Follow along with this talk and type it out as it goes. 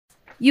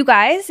You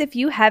guys, if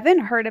you haven't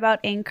heard about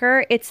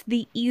Anchor, it's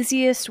the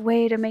easiest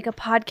way to make a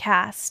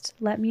podcast.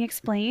 Let me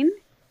explain.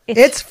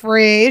 It's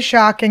free.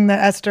 Shocking that,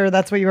 Esther,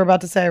 that's what you were about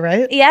to say,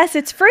 right? Yes,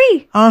 it's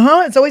free.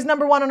 It's always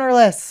number one on our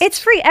list. It's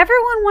free.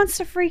 Everyone wants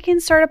to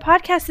freaking start a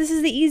podcast. This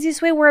is the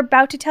easiest way. We're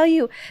about to tell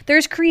you.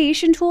 There's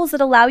creation tools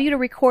that allow you to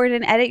record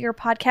and edit your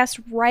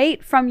podcast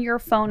right from your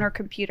phone or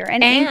computer.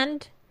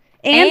 And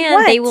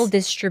they will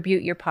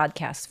distribute your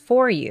podcast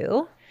for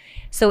you.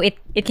 So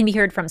it can be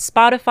heard from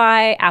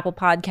Spotify, Apple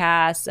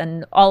Podcasts,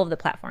 and all of the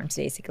platforms,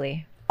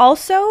 basically.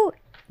 Also,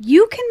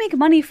 you can make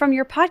money from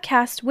your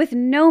podcast with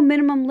no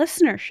minimum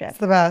listenership. It's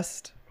the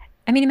best.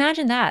 I mean,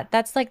 imagine that.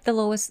 That's like the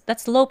lowest,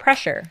 that's low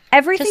pressure.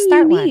 Everything Just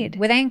start you need.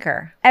 with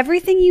Anchor.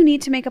 Everything you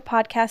need to make a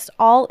podcast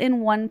all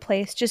in one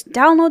place. Just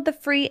download the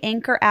free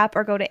Anchor app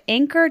or go to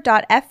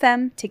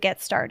anchor.fm to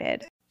get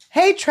started.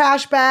 Hey,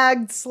 trash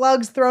bag,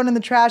 slugs thrown in the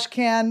trash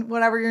can,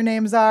 whatever your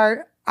names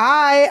are.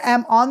 I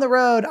am on the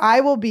road. I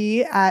will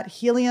be at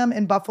Helium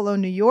in Buffalo,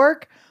 New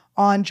York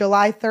on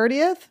July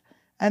 30th.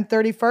 And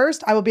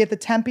 31st, I will be at the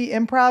Tempe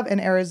Improv in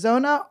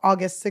Arizona,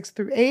 August 6th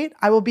through 8th.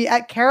 I will be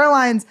at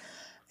Caroline's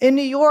in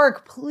New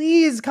York.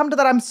 Please come to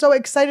that. I'm so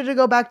excited to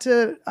go back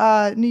to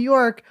New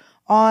York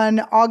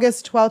on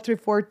August 12th through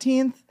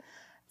 14th.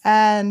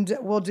 And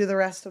we'll do the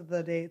rest of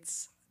the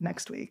dates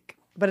next week.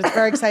 But it's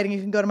very exciting.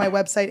 You can go to my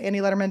website,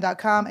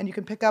 annieletterman.com, and you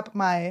can pick up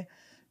my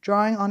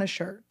drawing on a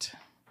shirt.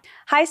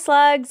 Hi,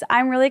 slugs.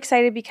 I'm really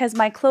excited because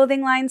my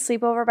clothing line,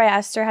 Sleepover by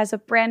Esther, has a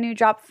brand new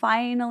drop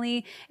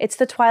finally. It's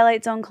the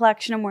Twilight Zone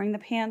collection. I'm wearing the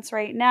pants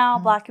right now,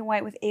 black and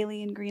white with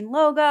alien green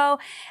logo.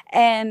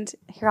 And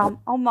here,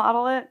 I'll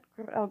model it.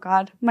 Oh,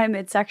 God, my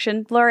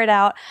midsection. Blur it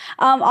out.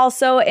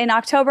 Also, in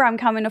October, I'm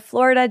coming to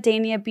Florida,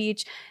 Dania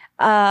Beach.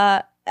 Where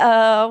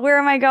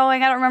am I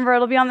going? I don't remember.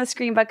 It'll be on the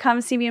screen, but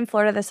come see me in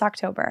Florida this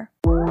October.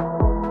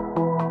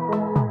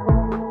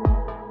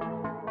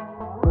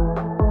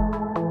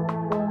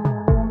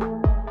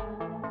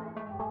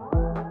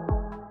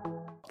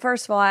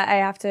 First of all, I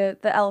have to,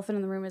 the elephant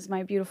in the room is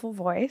my beautiful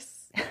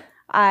voice.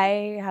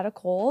 I had a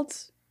cold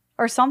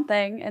or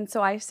something, and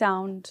so I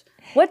sound,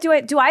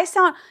 do I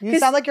sound? You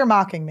sound like you're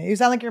mocking me. You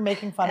sound like you're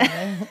making fun of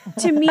me.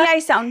 To me, I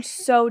sound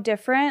so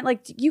different.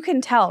 Like, you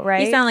can tell,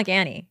 right? You sound like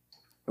Annie.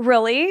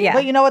 Really? Yeah.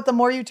 But you know what? The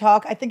more you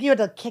talk, I think you had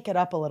to kick it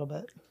up a little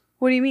bit.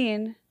 What do you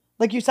mean?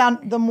 Like, you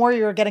sound, the more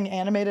you're getting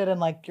animated and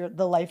like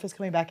the life is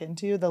coming back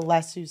into you, the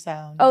less you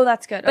sound. Oh,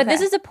 that's good. But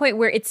this is a point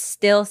where it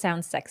still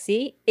sounds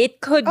sexy.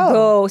 It could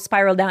go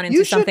spiral down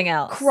into something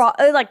else.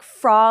 Like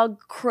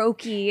frog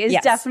croaky is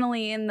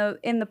definitely in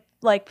the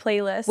like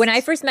playlist. When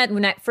I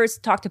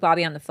first talked to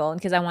Bobby on the phone,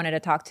 because I wanted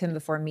to talk to him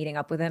before meeting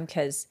up with him,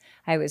 because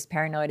I was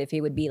paranoid if he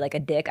would be like a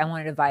dick. I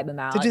wanted to vibe him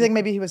out. Did you think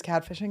maybe he was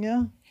catfishing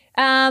you?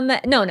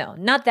 No,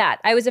 not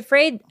that. I was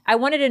afraid. I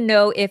wanted to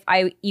know if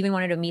I even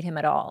wanted to meet him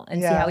at all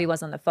and see how he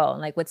was on the phone.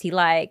 Like, what's he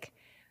like?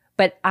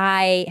 But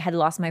I had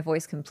lost my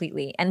voice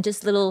completely, and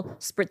just little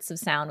spurts of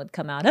sound would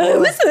come out. I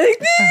was like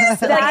this.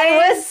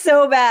 That was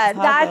so bad.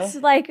 That's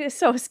like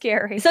so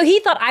scary. So he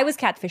thought I was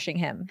catfishing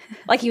him.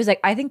 Like, he was like,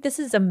 I think this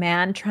is a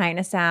man trying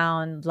to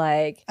sound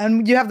like.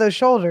 And you have those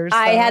shoulders.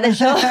 I had the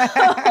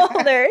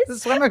shoulders. The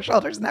swimmer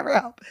shoulders never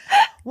help.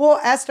 Well,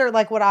 Esther,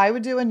 like what I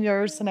would do in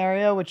your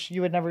scenario, which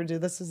you would never do,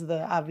 this is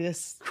the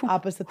obvious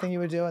opposite thing you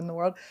would do in the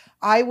world.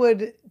 I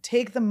would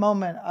take the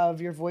moment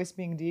of your voice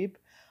being deep.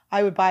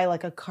 I would buy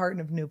like a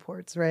carton of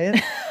Newports,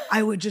 right?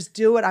 I would just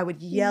do it. I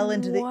would yell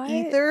into the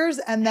ethers.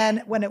 And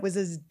then when it was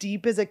as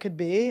deep as it could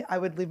be, I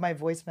would leave my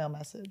voicemail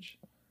message.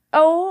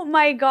 Oh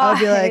my God. I'd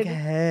be like,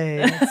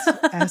 hey, it's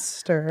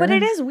Esther. But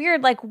it is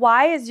weird. Like,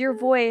 why is your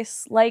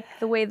voice like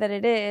the way that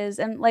it is?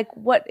 And like,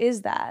 what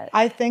is that?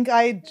 I think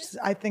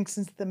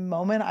since the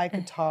moment I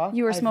could talk,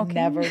 you were smoking?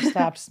 I've never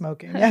stopped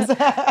smoking. Yes.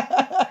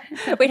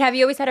 Wait, have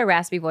you always had a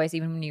raspy voice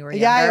even when you were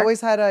younger? Yeah, I always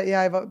had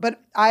but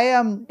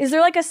I Is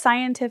there like a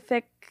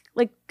scientific,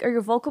 like, are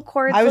your vocal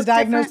cords? I was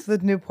diagnosed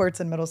with Newports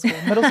in middle school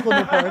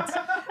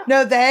Newports.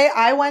 No,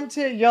 I went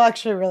to, you'll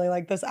actually really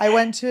like this. I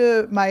went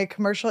to my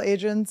commercial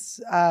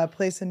agent's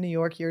place in New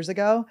York years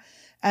ago.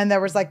 And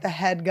there was like the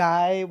head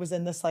guy was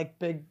in this like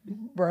big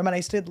room. And I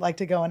used to like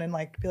to go in and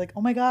like be like,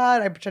 oh my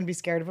God. I pretend to be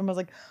scared of him. I was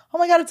like, oh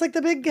my God, it's like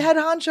the big head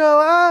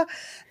honcho.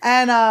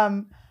 And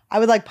I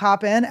would like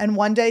pop in. And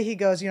one day he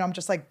goes, I'm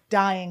just like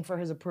dying for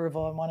his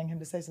approval and wanting him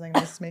to say something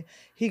nice to me.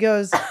 He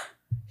goes,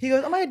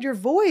 oh my God, your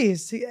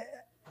voice.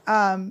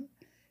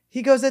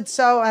 He goes, it's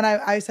so, and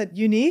I said,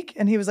 unique?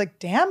 And he was like,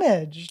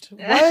 damaged.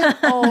 What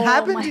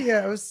happened to you?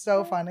 It was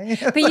so funny.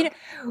 But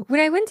when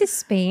I went to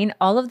Spain,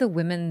 all of the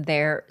women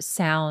there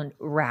sound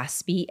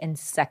raspy and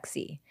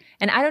sexy.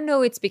 And I don't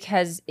know, it's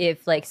because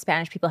if like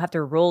Spanish people have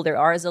to roll their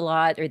R's a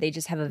lot, or they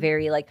just have a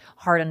very like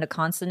hard on the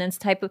consonants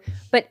type of,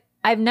 but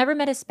I've never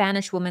met a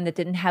Spanish woman that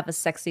didn't have a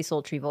sexy,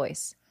 sultry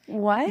voice.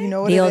 What? You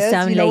know what it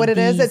is? You know what it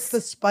is? It's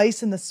the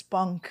spice and the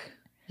spunk.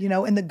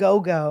 In the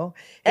go-go.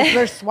 If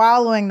they're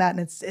swallowing that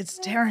and it's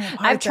tearing apart.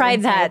 I've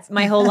tried that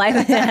my whole life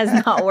and it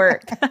has not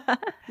worked.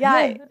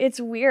 Yeah, it's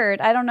weird.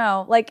 I don't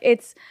know. Like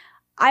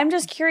I'm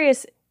just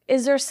curious,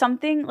 is there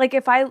something like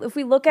if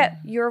we look at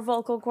your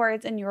vocal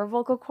cords and your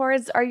vocal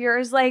cords, are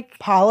yours like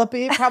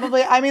Polypy,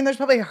 probably. I mean, there's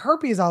probably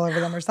herpes all over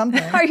them or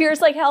something. are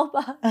yours like help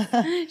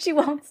us? She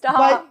won't stop.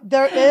 But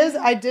there is,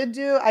 I did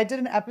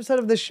an episode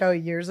of the show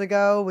years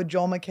ago with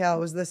Joel McHale. It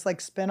was this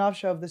like spin-off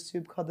show of The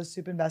Soup called The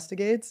Soup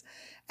Investigates.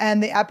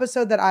 And the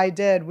episode that I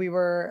did,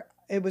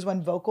 it was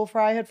when Vocal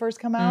Fry had first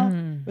come out.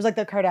 It was like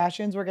the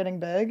Kardashians were getting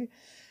big.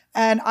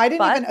 And I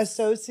didn't even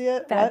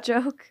associate Bad what?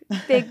 joke.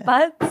 Big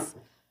butts.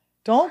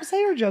 Don't say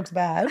your joke's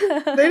bad.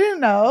 They didn't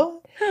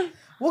know.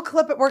 We'll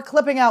clip it. We're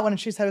clipping out when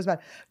she said it was bad.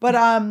 But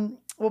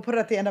we'll put it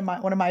at the end of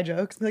one of my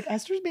jokes. Be like,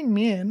 Esther's being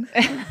mean.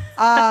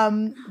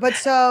 But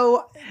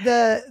so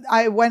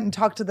I went and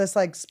talked to this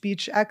like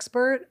speech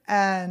expert,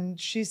 and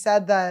she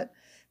said that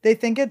they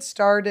think it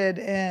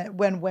started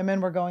when women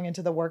were going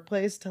into the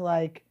workplace to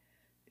like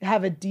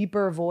have a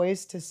deeper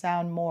voice to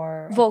sound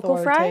more Vocal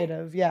fry?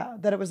 authoritative. Yeah,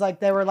 that it was like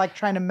they were like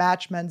trying to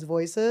match men's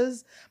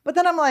voices. But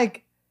then I'm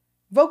like,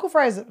 vocal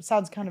fry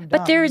sounds kind of dumb.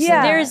 But there's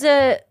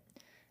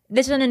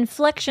an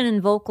inflection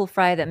in vocal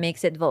fry that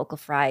makes it vocal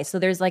fry. So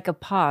there's like a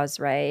pause,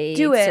 right?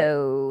 Do it.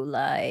 So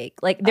like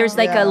there's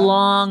like a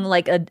long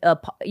like and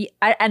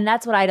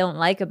that's what I don't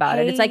like about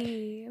it. It's like,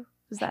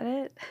 is that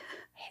it?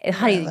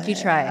 honey, you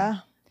try. Yeah.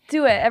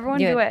 Do it. Everyone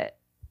do it.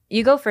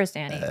 You go first,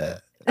 Annie.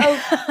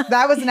 Oh,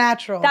 That was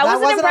natural. that was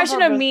an wasn't on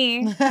impression of purpose.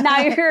 me. Now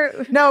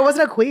you're. No, it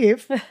wasn't a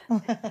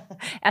queef.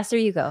 Esther,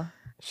 you go.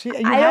 You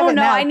I have don't it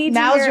know. now. I need to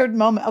Now's hear- your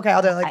moment. Okay,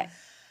 I'll do it.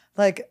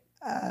 Like,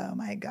 oh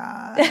my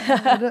God.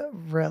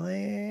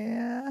 Really?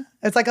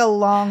 It's like a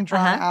long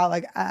drawn out,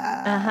 like,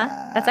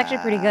 That's actually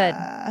pretty good.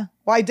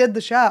 Well, I did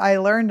the show. I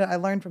learned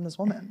from this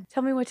woman.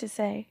 Tell me what to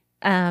say.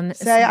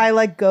 Say I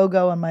like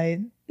go-go on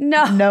my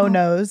No.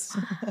 nose.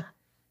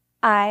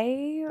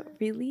 I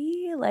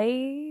really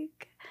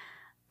like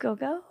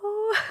go-go.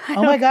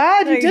 Oh my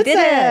God, you did did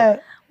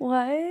it.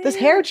 What? This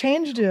hair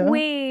changed you.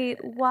 Wait,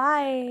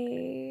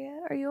 why?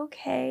 Are you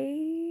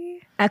okay?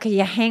 Okay,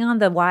 you hang on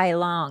the Y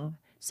long,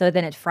 so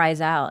then it fries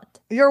out.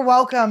 You're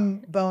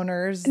welcome,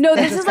 boners. No,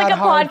 That this just is like got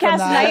a hard from podcast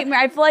that. nightmare.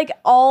 I feel like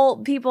all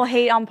people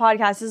hate on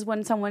podcasts is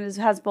when someone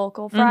has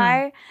vocal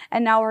fry,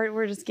 and now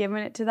we're just giving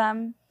it to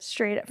them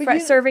straight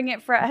up, serving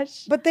it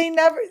fresh. But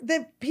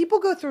people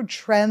go through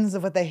trends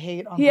of what they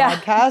hate on Yeah.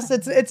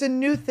 podcasts. It's a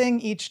new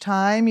thing each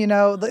time. You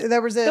know,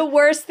 there was The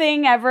worst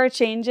thing ever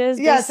changes.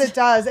 Yes, it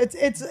does.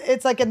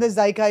 It's like in the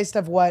zeitgeist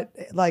of what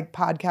like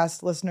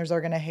podcast listeners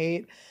are gonna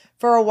hate.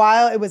 For a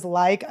while, it was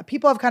like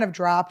people have kind of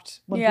dropped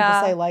when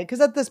people say like,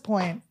 because at this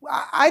point,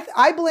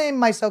 I blame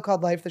My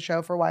So-Called Life, the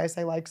show, for why I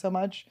say like so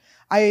much.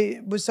 I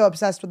was so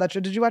obsessed with that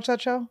show. Did you watch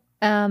that show?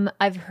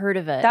 I've heard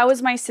of it. That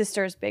was my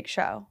sister's big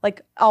show,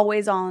 like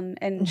always on,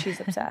 and she's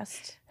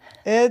obsessed.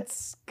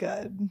 It's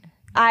good.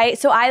 I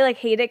like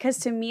hate it because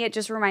to me it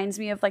just reminds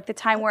me of like the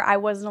time where I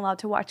wasn't allowed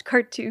to watch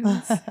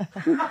cartoons.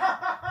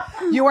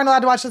 You weren't allowed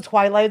to watch The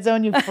Twilight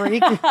Zone, you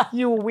freak.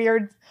 You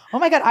weird. Oh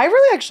my God, I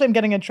really actually am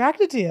getting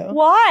attracted to you.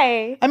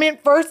 Why? I mean,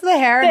 first the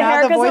hair, The now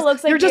hair, the 'cause it voice.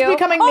 looks like You're just you.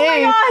 becoming Oh me. my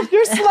God.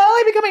 You're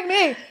slowly becoming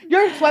me.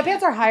 Your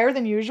sweatpants are higher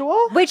than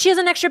usual. Wait, she has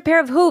an extra pair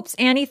of hoops.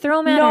 Annie, throw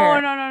them at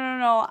her.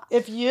 No.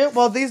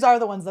 Well, these are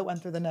the ones that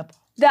went through the nipple.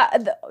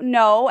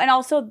 No, and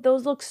also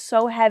those look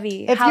so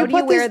heavy. If How you do you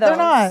put wear these, those? they're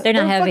not. They're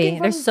not heavy.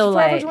 fucking They're from so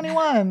Forever light.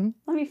 21.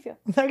 Let me feel.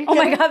 Are you Oh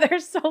my kidding? God, they're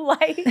so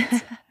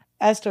light.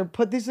 Esther,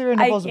 put these through your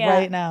nipples can't.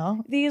 right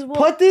now. These will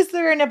Put these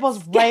through your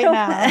nipples right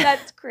now.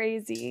 That's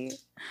crazy.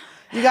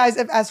 You guys,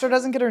 if Esther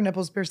doesn't get her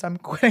nipples pierced, I'm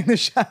quitting the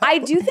show. I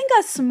do think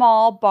a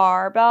small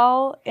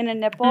barbell in a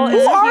nipple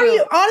is Who are cute.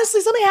 you? Honestly,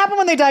 something happened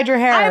when they dyed your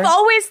hair. I've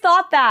always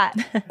thought that.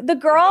 The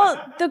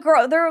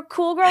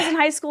cool girls in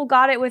high school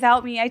got it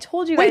without me. I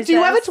told you guys. Wait, do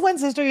you have a this. twin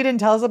sister you didn't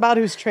tell us about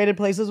who's traded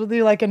places with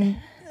you, like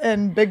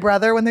in Big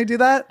Brother when they do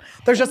that?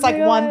 There's just like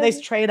my one, God. they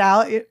trade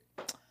out.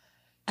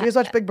 Do you guys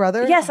watch Big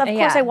Brother? Yes, of course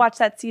Yeah. I watched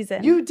that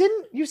season.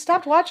 You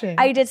stopped watching.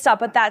 I did stop,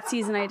 but that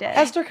season I did.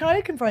 Esther, can I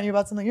confront you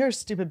about something? You're a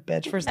stupid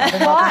bitch for stopping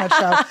watching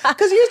that show.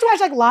 Because you used to watch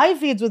like live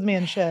feeds with me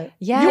and shit.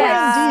 Yeah. You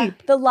were in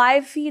deep. The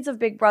live feeds of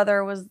Big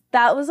Brother was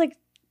like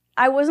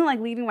I wasn't like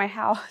leaving my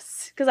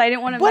house because I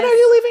didn't want to. When are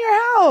you leaving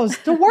your house?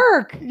 To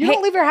work. You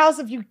don't leave your house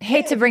if you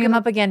Hate to bring him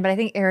up again, but I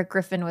think Eric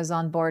Griffin was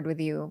on board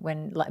with you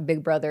when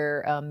Big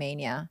Brother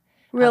Mania.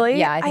 Really?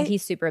 Yeah, I think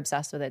he's super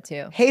obsessed with it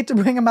too. Hate to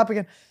bring him up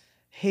again.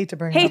 Hate to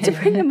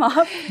bring him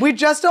up. We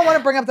just don't want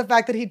to bring up the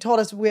fact that he told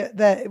us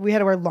that we had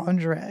to wear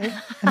lingerie. And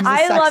he's a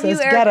I love you, sexist.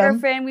 Get Eric him.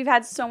 Griffin. We've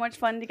had so much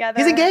fun together.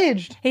 He's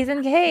engaged. He's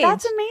engaged.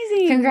 That's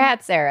amazing.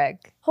 Congrats,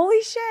 Eric.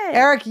 Holy shit.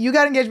 Eric, you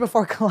got engaged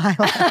before Kalila.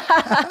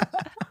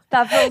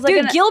 That feels like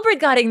Dude, Gilbert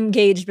got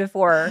engaged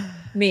before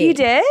me. He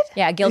did?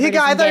 Yeah, Gilbert I thought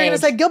you were going to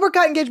engaged. say Gilbert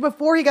got engaged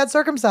before he got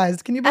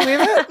circumcised. Can you believe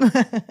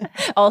it?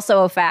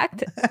 Also a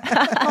fact.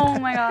 Oh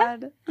my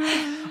God.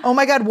 Oh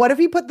my God, what if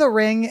he put the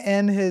ring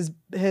in his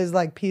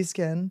like pea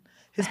skin?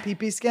 his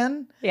pee-pee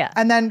skin. Yeah.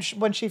 And then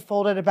when she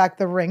folded it back,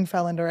 the ring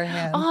fell into her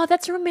hand. Oh,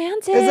 that's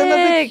romantic. Isn't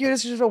that the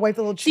cutest? She just wipe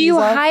the little So cheese you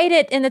off. hide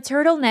it in the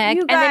turtleneck,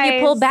 You and then you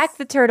pull guys. back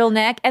the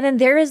turtleneck, and then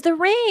there is the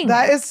ring.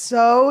 That is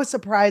so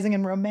surprising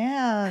and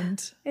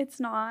romantic. It's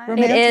not. It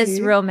is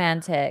romantic.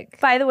 romantic.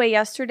 By the way,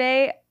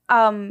 yesterday,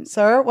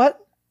 Sir,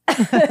 what?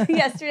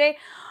 yesterday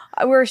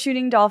we were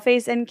shooting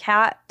Dollface and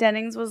Kat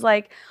Dennings was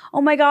like,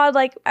 oh my God,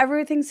 like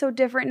everything's so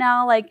different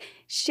now. Like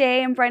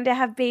Shay and Brenda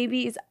have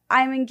babies.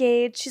 I'm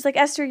engaged. She's like,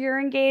 Esther, you're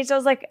engaged. I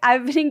was like,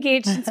 I've been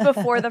engaged since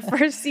before the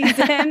first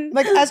season.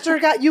 Like Esther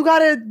you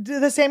got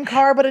the same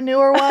car but a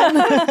newer one.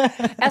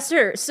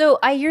 Esther, so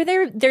I hear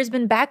there's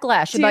been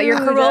backlash about your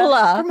Dude.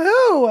 Corolla. From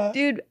who?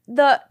 Dude,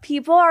 the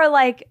people are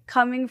like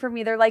coming for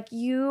me. They're like,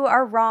 you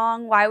are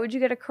wrong. Why would you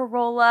get a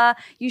Corolla?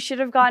 You should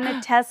have gotten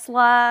a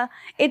Tesla.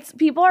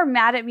 People are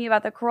mad at me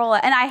about the Corolla.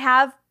 And I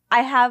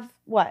have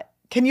what?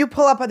 Can you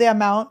pull up the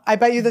amount? I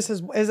bet you is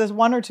this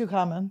 1 or 2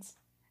 comments?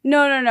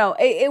 No.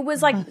 It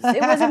was like,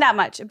 it wasn't that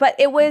much, but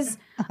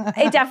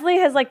it definitely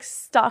has like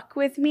stuck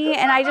with me.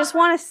 And I just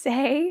want to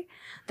say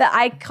that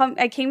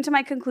I came to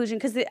my conclusion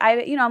because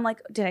I'm like,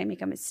 did I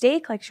make a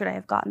mistake? Like, should I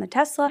have gotten the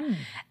Tesla?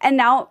 And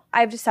now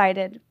I've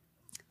decided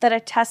that a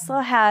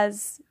Tesla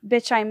has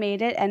bitch, I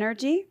made it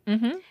energy.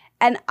 Mm-hmm.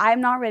 And I'm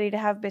not ready to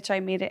have bitch,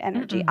 I made it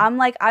energy.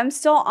 I'm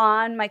still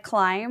on my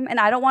climb and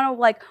I don't want to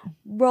like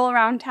roll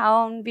around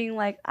town being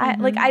like,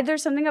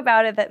 there's something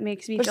about it that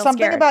makes me There's feel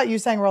something scared. about you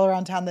saying roll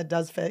around town that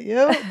does fit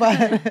you,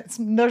 but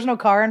there's no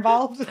car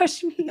involved.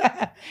 Push me.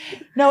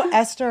 No,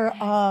 Esther,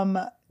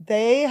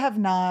 they have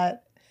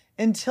not,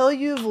 until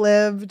you've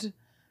lived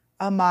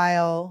a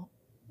mile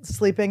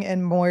sleeping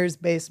in Moyer's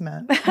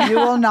basement, you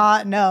will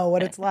not know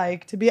what it's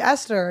like to be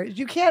Esther.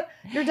 You can't,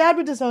 your dad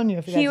would disown you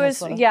if you guys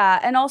Tesla. Yeah.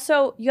 And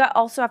also, you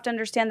also have to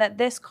understand that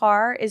this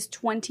car is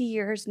 20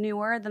 years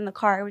newer than the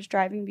car I was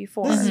driving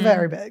before. This is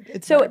very big.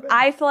 It's So very big.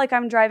 I feel like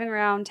I'm driving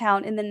around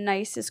town in the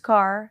nicest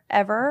car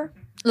ever.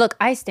 Look,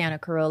 I stand a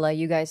Corolla.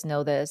 You guys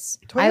know this.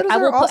 Toyotas I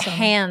will are put awesome.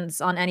 hands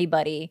on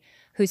anybody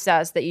who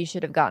says that you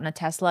should have gotten a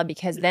Tesla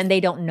because then they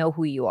don't know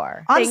who you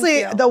are.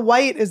 Honestly, Thank you. the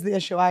white is the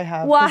issue I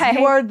have. 'cause Why?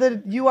 You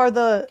are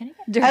the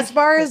Dirty. as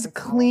far as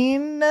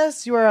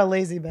cleanness, you are a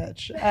lazy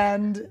bitch.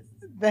 And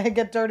they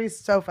get dirty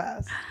so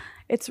fast.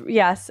 Did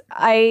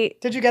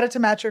you get it to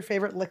match your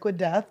favorite liquid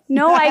death?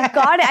 No, I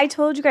got it. I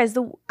told you guys,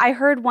 I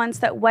heard once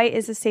that white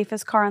is the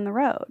safest car on the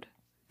road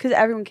because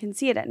everyone can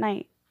see it at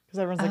night. Because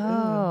everyone's like,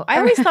 Oh, I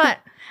always thought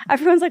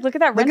Everyone's like, look at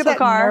that look at rental that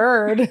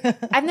car.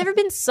 nerd. I've never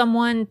been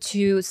someone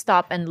to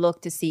stop and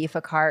look to see if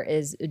a car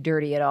is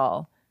dirty at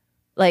all.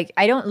 Like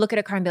I don't look at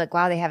a car and be like,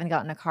 wow, they haven't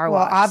gotten a car Well,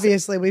 wash.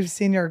 obviously, we've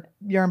seen your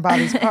and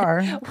Bobby's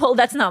car. Well,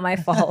 that's not my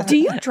fault. Do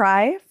you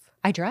drive?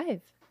 I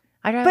drive.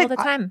 I drive But- all the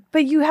time.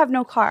 But you have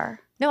no car.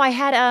 No, I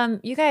had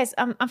you guys,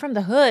 I'm from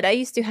the hood. I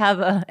used to have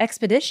a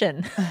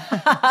expedition.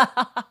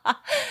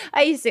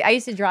 I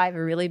used to drive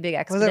a really big Was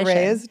expedition. it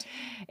raised?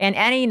 And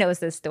Annie knows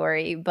this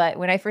story, but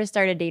when I first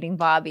started dating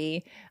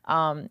Bobby,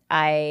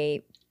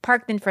 I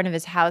parked in front of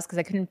his house because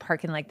I couldn't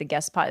park in like the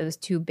guest spot. It was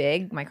too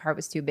big. My car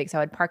was too big, so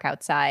I would park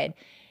outside.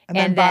 And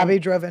then Bobby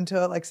drove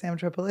into it like Sam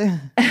Tripoli.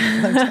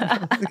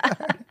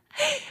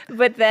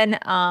 But then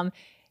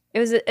it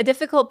was a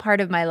difficult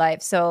part of my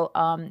life. So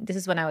this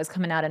is when I was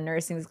coming out of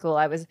nursing school.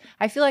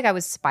 I feel like I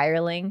was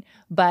spiraling,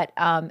 but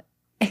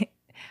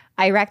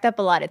I racked up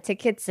a lot of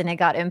tickets and it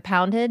got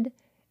impounded.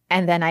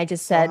 And then I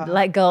just said,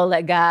 let go,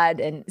 let God,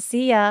 and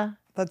see ya.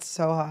 That's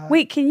so hot.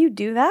 Wait, can you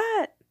do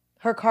that?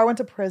 Her car went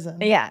to prison.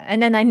 Yeah.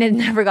 And then I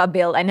never got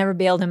bailed. I never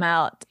bailed him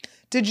out.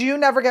 Did you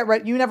never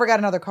get you never got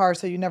another car,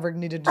 so you never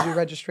needed to do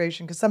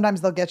registration? Because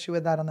sometimes they'll get you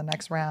with that on the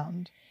next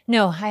round.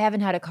 No, I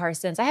haven't had a car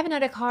since. I haven't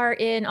had a car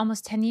in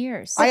almost 10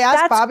 years. I asked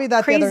that's Bobby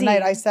that the other crazy.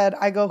 night.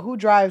 I go, who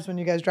drives when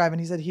you guys drive?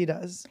 And he said he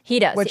does. He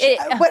does. Which, It-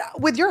 but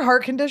with your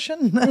heart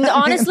condition,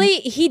 Honestly,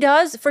 he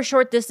does for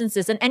short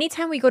distances. And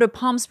anytime we go to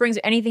Palm Springs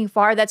or anything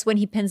far, that's when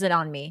he pins it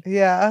on me.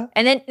 yeah,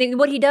 And then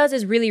what he does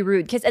is really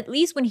rude because at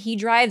least when he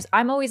drives,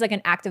 I'm always like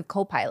an active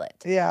co-pilot.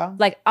 yeah.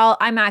 Like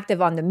I'm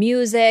active on the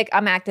music,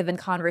 I'm active in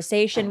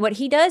conversation. What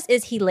he does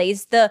is he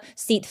lays the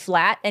seat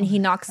flat and he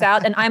knocks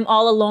out, and I'm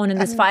all alone in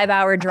this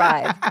 5-hour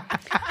drive.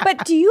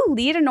 But do you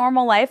lead a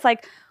normal life?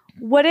 Like,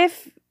 what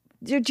if,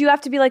 do you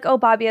have to be like, oh,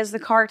 Bobby has the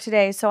car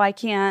today, so I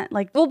can't,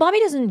 like, Well, Bobby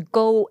doesn't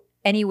go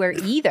anywhere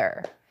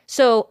either.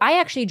 So I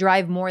actually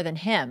drive more than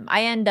him.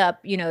 I end up,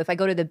 if I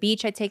go to the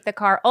beach, I take the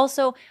car.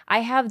 Also, I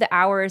have the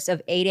hours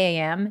of 8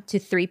 a.m. to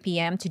 3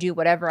 p.m. to do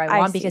whatever I I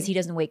want see. because he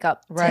doesn't wake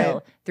up Right.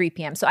 till 3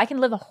 p.m. So I can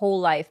live a whole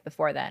life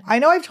before then. I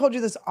know I've told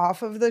you this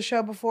off of the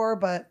show before,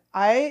 but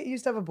I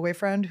used to have a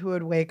boyfriend who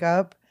would wake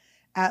up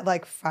at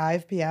like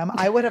 5 p.m.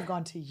 I would have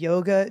gone to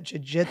yoga,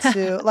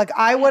 jujitsu. Like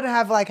I would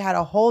have like had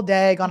a whole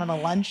day, gone on a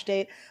lunch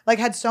date, like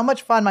had so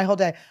much fun my whole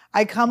day.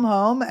 I come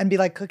home and be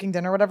like cooking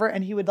dinner or whatever,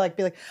 and he would like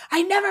be like,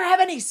 I never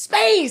have any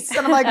space.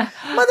 And I'm like,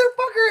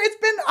 motherfucker,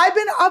 I've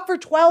been up for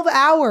 12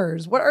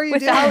 hours. What are you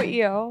without doing?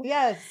 you?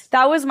 Yes.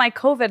 That was my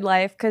COVID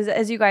life because,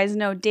 as you guys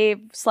know, Dave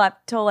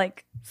slept till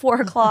like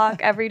 4 o'clock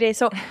every day.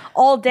 So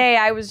all day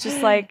I was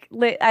just like,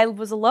 I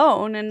was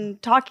alone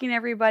and talking to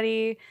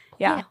everybody.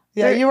 Yeah.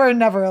 Yeah, you were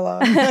never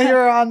alone. You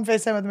were on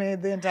FaceTime with me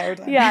the entire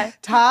time. Yeah.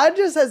 Todd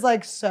just is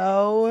like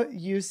so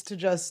used to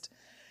just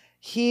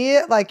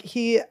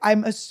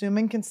I'm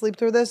assuming can sleep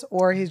through this,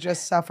 or he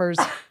just suffers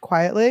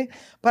quietly.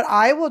 But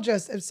I will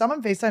just, if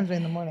someone FaceTimes me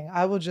in the morning,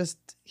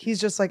 he's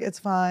just like, it's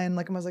fine.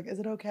 Like I was like, is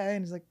it okay?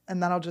 And he's like,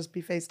 and then I'll just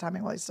be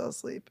FaceTiming while he's still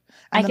asleep.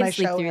 And I then can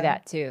sleep show through him.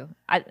 that too.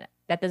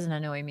 That doesn't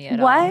annoy me at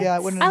What? all. Yeah,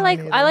 it wouldn't I annoy like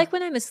me I either. like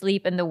when I'm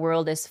asleep and the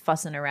world is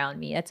fussing around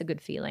me. That's a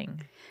good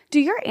feeling. Do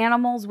your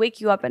animals wake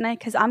you up at night?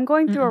 Because I'm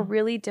going through a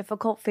really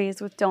difficult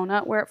phase with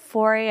Donut where at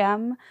 4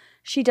 a.m.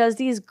 she does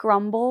these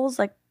grumbles,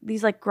 like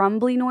these like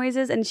grumbly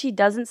noises, and she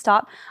doesn't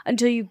stop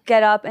until you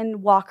get up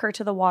and walk her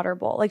to the water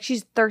bowl. Like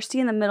she's thirsty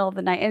in the middle of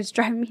the night and it's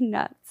driving me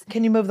nuts.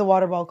 Can you move the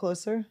water ball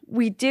closer?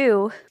 We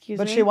do. Excuse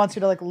But me. she wants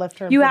you to like lift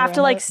her. and You put her have to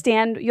in like it.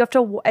 stand. You have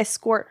to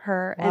escort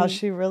her. Wow, And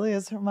she really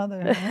is her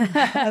mother.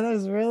 That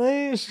is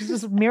really, she's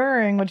just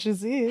mirroring what she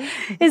sees.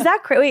 is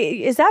that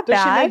crazy? Is that Does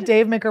she bad? make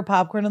Dave make her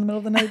popcorn in the middle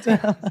of the night too?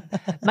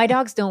 My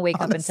dogs don't wake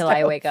On up the until I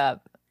stove. wake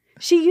up.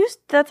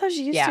 That's how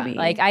she used to be.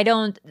 Like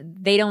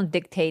they don't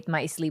dictate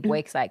my sleep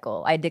wake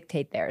cycle. I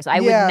dictate theirs. I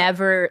Yeah. would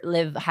never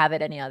have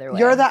it any other way.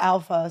 You're the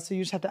alpha, so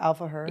you just have to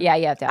alpha her. Yeah,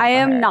 you have to. I alpha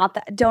am her. not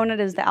that. Donut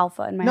is the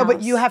alpha in my No, house.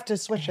 but you have to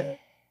switch it.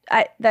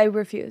 I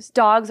refuse.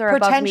 Dogs are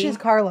above Pretend me. she's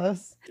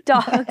Carlos.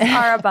 Dogs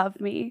are above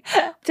me.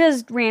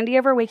 Does Randy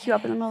ever wake you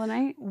up in the middle of the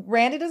night?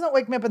 Randy doesn't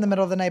wake me up in the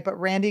middle of the night, but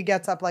Randy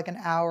gets up like an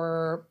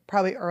hour,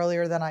 probably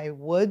earlier than I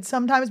would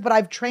sometimes. But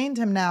I've trained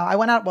him now.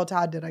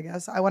 Todd did, I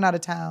guess. I went out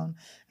of town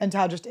and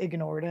Todd just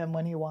ignored him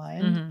when he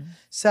whined.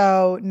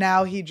 So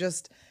now he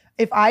just,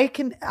 if I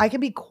can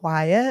be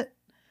quiet,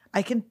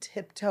 I can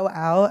tiptoe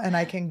out and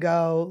I can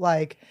go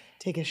like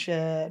take a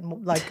shit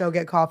and like go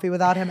get coffee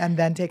without him and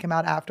then take him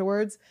out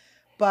afterwards.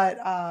 But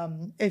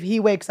if he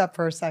wakes up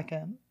for a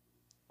second,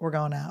 we're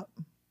going out.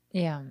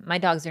 Yeah, my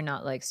dogs are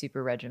not like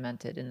super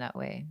regimented in that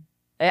way.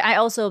 I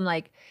also am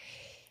like,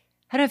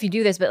 I don't know if you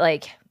do this, but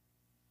like,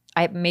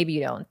 maybe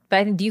you don't.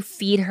 But do you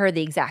feed her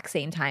the exact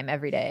same time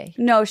every day?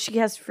 No, she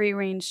has free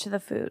range to the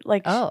food.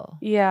 Like, Oh.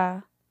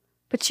 yeah.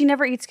 But she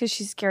never eats because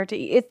she's scared to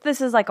eat.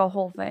 This is like a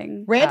whole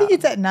thing. Randy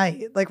eats at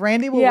night. Like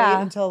Randy will Yeah.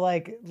 wait until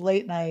like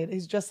late night.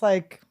 He's just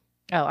like,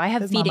 Oh, I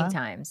have His feeding mama.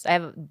 times. I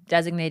have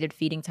designated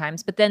feeding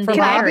times, but then For they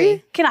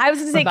Bobby? vary. I was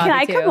going to say, For can Bobby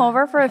I come too.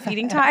 over for a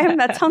feeding time?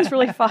 That sounds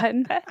really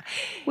fun.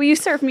 Will you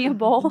serve me a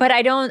bowl? But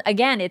I don't.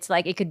 Again, it's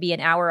like it could be an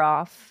hour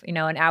off. An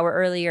hour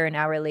earlier, an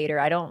hour later.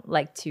 I don't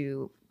like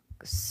to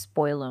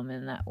spoil them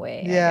in that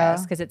way. Yeah.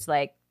 because it's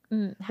like.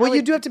 well,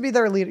 you do have to be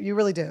their leader. You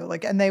really do.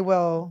 Like, and they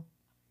will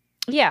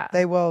Yeah.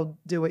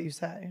 do what you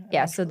say.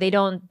 Yeah. So they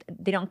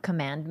don't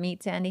command me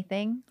to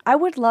anything. I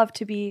would love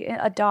to be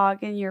a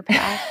dog in your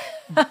pack.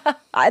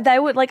 I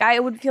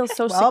would feel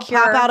so Well,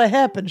 secure. pop out a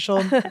hip and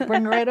she'll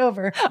bring right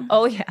over.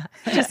 Oh yeah.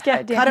 Just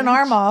get Cut an damaged.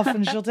 arm off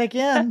and she'll take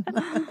you in.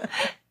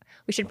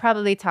 We should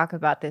probably talk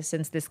about this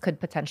since this could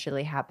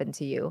potentially happen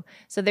to you.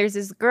 So there's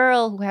this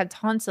girl who had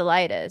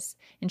tonsillitis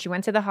and she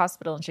went to the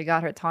hospital and she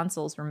got her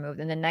tonsils removed.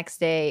 And the next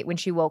day when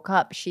she woke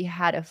up, she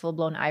had a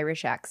full-blown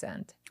Irish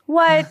accent.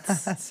 What?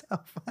 That's so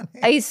funny.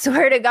 I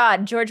swear to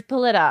God, George,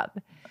 pull it up.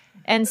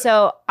 And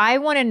so I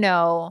want to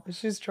know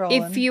She's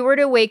trolling. if you were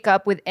to wake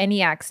up with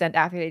any accent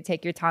after they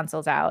take your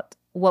tonsils out,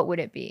 what would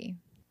it be?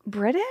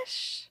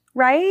 British?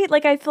 Right?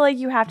 Like, I feel like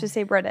you have to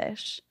say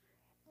British.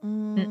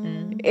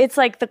 It's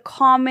like the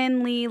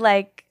commonly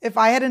like, If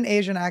I had an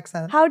Asian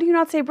accent, how do you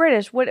not say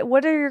British? What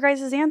are your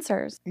guys'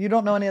 answers? you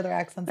don't know any other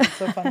accents. It's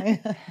so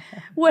funny.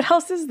 What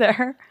else is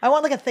there? I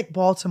want like a thick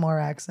Baltimore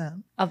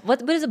accent.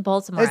 What is a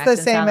Baltimore It's the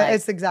accent same. sound like?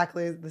 It's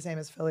exactly the same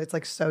as Philly. It's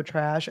like so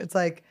trash. It's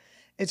like,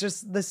 it's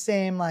just the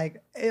same.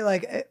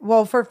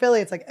 Well, for Philly,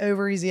 it's like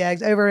over easy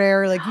eggs, over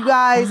there. Like you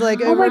guys, like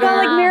Oh over my god, there.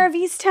 like Mayor of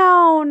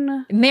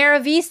Easttown. Mayor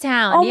of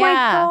Easttown. Oh yeah. my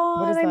god,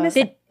 What is I that? missed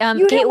Did it. Kate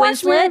You didn't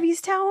watch Mayor of Winslet?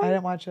 Easttown? I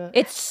didn't watch it.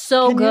 It's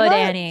so Can you good, not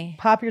Annie.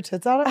 Pop your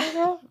tits out at me,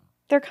 girl.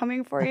 They're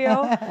coming for you.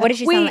 What does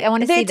she sound like? I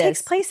want to see It takes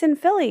this. place in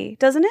Philly,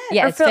 doesn't it?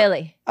 Yeah, Or it's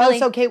Philly. Oh, Philly.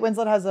 so Kate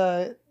Winslet has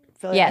a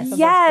Philly Yes. accent.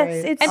 Yes, That's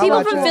great. it's And I'll people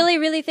watch from it. Philly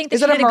really think that Is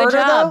she it a did a good murder,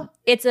 job. though?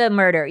 It's a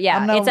murder. Yeah,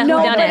 I'm not it's a No,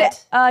 No,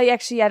 whodunit. but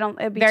actually, I don't.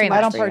 It'd be Very too much much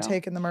I don't for you.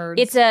 partake in the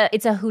murder. It's a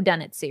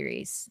whodunit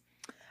series.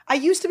 I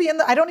used to be in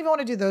the. I don't even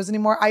want to do those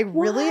anymore. I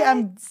really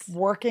am What?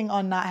 working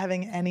on not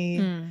having any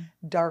Hmm.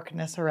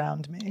 darkness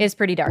around me. It's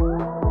pretty dark.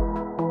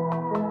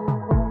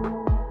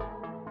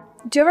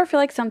 Do you ever feel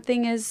like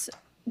something is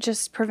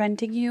just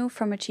preventing you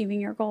from achieving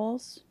your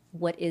goals?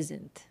 What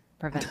isn't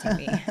preventing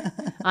me?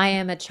 I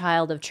am a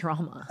child of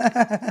trauma.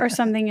 Or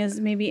something is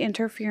maybe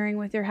interfering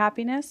with your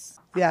happiness?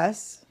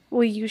 Yes.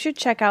 Well, you should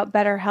check out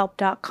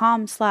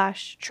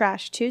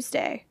betterhelp.com/Trash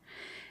Tuesday,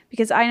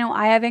 because I know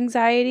I have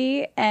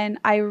anxiety and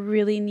I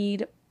really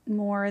need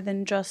more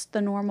than just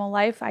the normal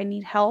life. I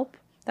need help.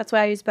 That's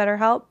why I use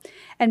BetterHelp.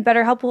 And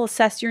BetterHelp will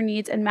assess your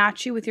needs and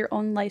match you with your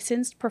own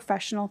licensed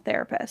professional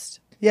therapist.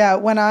 Yeah,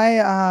 when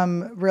I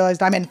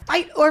realized I'm in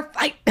fight or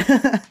fight,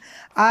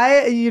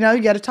 you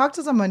got to talk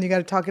to someone. You got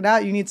to talk it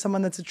out. You need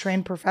someone that's a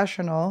trained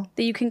professional.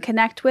 That you can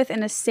connect with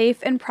in a safe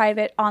and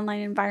private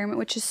online environment,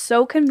 which is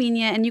so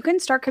convenient. And you can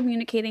start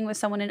communicating with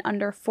someone in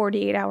under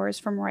 48 hours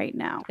from right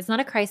now. It's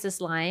not a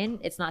crisis line.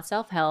 It's not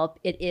self-help.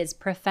 It is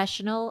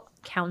professional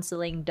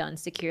counseling done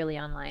securely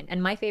online.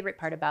 And my favorite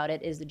part about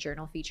it is the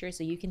journal feature.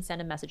 So you can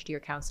send a message to your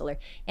counselor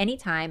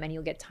anytime and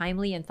you'll get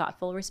timely and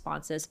thoughtful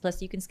responses.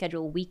 Plus you can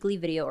schedule weekly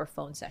video or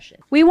phone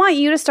sessions. We want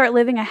you to start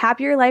living a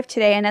happier life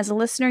today. And as a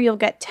listener, you'll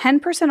get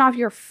 10% off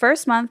your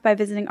first month by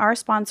visiting our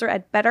sponsor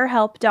at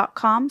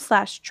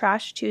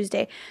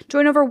betterhelp.com/trashtuesday.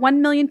 Join over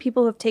 1 million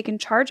people who have taken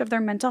charge of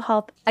their mental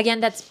health. Again,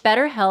 that's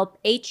BetterHelp,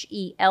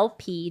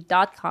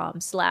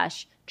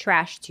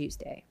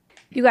 HELP.com/trashtuesday.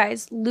 You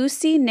guys,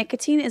 Lucy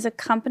Nicotine is a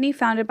company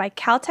founded by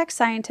Caltech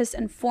scientists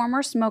and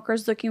former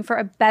smokers looking for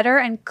a better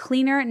and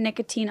cleaner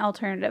nicotine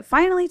alternative.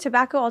 Finally,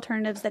 tobacco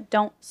alternatives that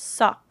don't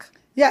suck.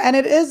 Yeah, and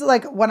it is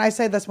like when I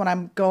say this, when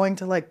I'm going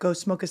to like go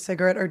smoke a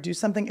cigarette or do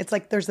something, it's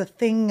like there's a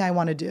thing I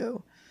want to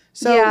do.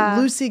 So Yeah.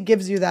 Lucy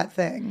gives you that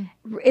thing.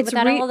 It's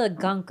Without all the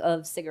gunk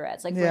of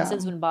cigarettes. Like, for Yeah.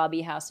 instance, when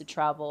Bobby has to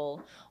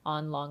travel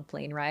on long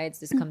plane rides,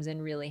 this comes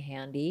in really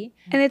handy.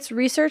 And it's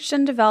researched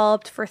and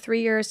developed for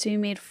 3 years to be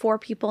made for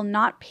people,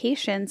 not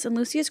patients. And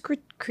Lucy has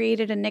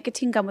created a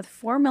nicotine gum with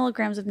 4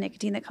 milligrams of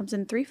nicotine that comes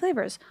in 3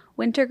 flavors: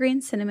 wintergreen,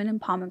 cinnamon,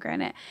 and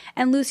pomegranate.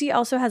 And Lucy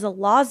also has a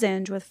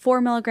lozenge with 4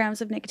 milligrams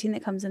of nicotine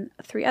that comes in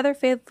 3 other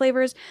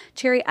flavors: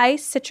 cherry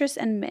ice, citrus,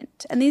 and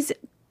mint. And these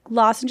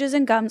lozenges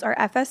and gums are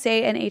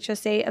FSA and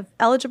HSA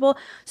eligible,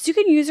 so you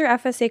can use your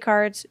FSA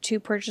cards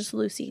to purchase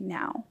Lucy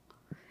now.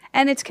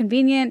 And it's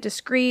convenient,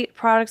 discreet.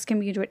 Products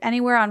can be enjoyed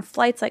anywhere, on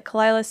flights, like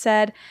Kalila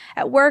said,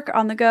 at work,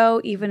 on the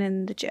go, even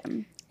in the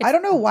gym. I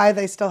don't know why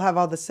they still have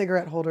all the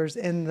cigarette holders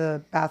in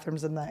the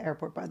bathrooms in the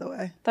airport, by the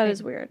way. That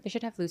is weird. They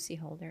should have Lucy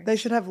holders. They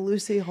should have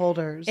Lucy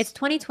holders. It's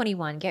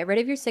 2021. Get rid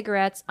of your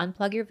cigarettes,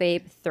 unplug your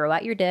vape, throw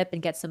out your dip,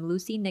 and get some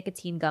Lucy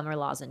nicotine gum or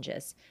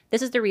lozenges.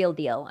 This is the real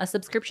deal. A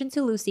subscription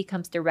to Lucy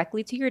comes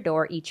directly to your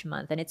door each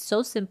month, and it's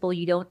so simple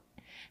you don't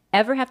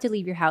ever have to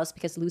leave your house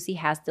because Lucy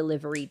has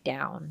delivery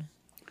down.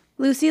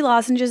 Lucy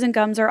lozenges and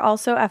gums are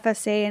also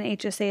FSA and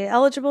HSA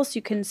eligible, so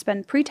you can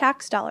spend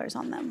pre-tax dollars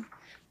on them.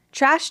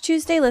 Trash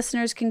Tuesday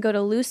listeners can go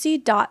to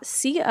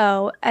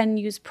lucy.co and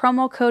use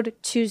promo code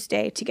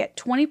Tuesday to get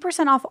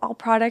 20% off all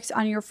products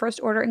on your first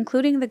order,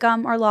 including the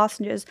gum or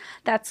lozenges.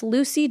 That's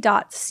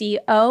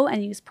lucy.co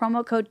and use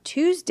promo code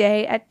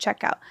Tuesday at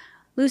checkout.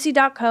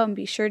 Lucy.co, and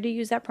be sure to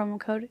use that promo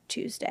code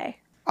Tuesday.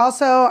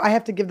 Also, I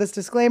have to give this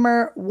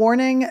disclaimer.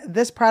 Warning,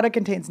 this product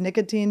contains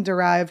nicotine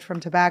derived from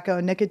tobacco.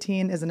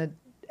 Nicotine is an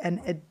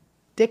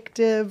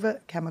addictive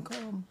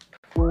chemical.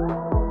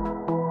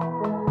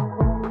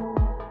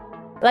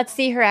 Let's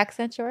see her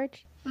accent,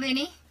 George.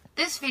 Lenny,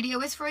 this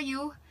video is for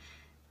you.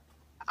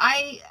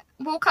 I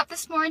woke up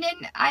this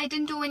morning. I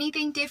didn't do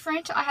anything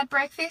different. I had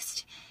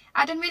breakfast.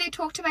 I didn't really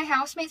talk to my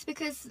housemates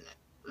because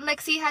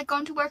Lexi had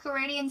gone to work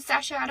already, and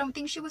Sasha, I don't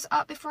think she was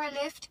up before I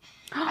left.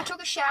 I took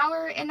a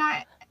shower, and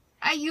I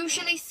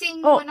usually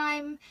sing when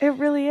I'm It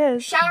really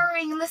is.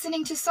 showering,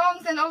 listening to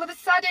songs, and all of a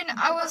sudden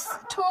I was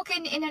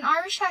talking in an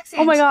Irish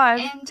accent. Oh my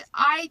God. And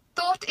I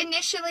thought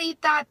initially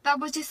that that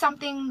was just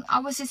something I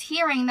was just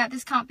hearing, that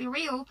this can't be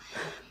real.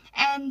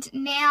 And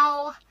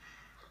now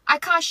I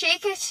can't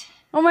shake it.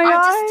 Oh my I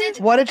God. just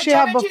did What did she a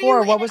have turn into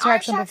before? you What in was an her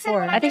Irish accent before?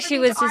 when I think never she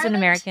been was to just an Ireland.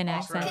 American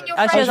accent. Can your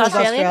Oh, she was friends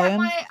tell me Australian? if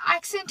my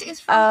accent is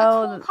from Oh.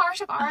 a cool part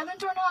of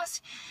Ireland or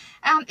not?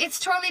 It's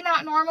totally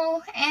not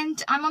normal,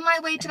 and I'm on my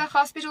way to the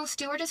hospital.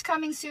 Stuart is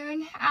coming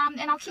soon,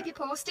 and I'll keep you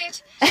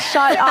posted.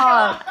 Shut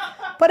up.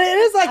 But it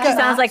is like She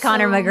sounds like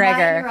Conor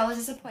McGregor.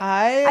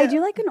 I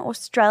do like an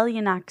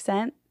Australian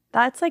accent.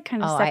 That's like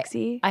kind of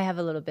sexy. I have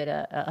a little bit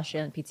of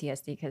Australian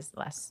PTSD because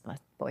last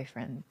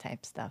boyfriend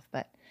type stuff.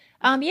 But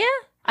yeah,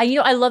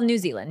 I love New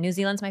Zealand. New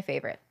Zealand's my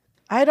favorite.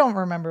 I don't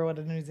remember what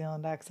a New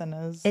Zealand accent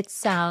is. It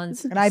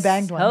sounds And I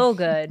banged so one.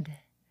 good.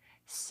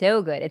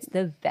 So good. It's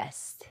the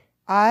best.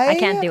 I I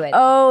can't do it.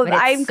 Oh, but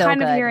it's I'm so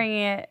kind of good. hearing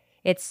it.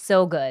 It's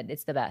so good.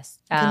 It's the best.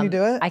 Can you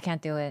do it? I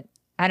can't do it.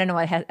 I don't know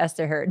what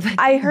Esther heard. But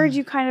I heard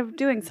you kind of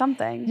doing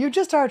something. You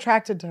just are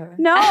attracted to her.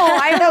 No,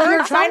 I No, heard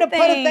you're trying to put a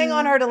thing something.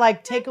 on her to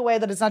like take away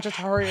that it's not just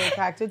her you're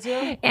attracted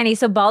to. Annie,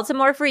 so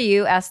Baltimore for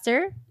you,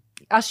 Esther.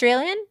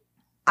 Australian?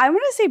 I'm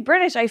going to say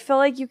British. I feel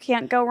like you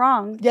can't go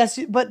wrong. Yes,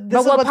 but this But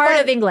is what what's part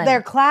fun. of England?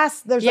 Their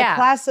class. There's Yeah. a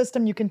class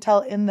system you can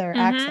tell in their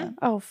accent.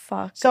 Oh,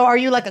 fuck. So are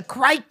you like a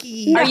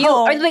crikey? Are you,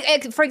 No.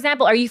 like, for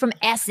example, are you from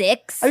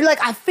Essex? Are you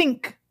like I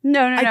think?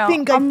 No. I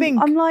think. I'm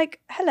like,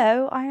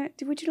 hello,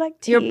 would you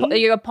like tea?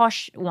 You're a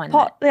posh one.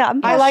 Yeah,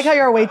 I'm I like how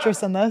you're a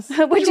waitress in this.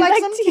 Would you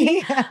like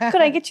tea?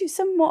 Could I get you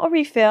some more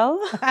refill?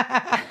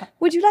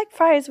 Would you like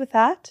fries with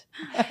that?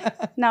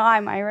 No,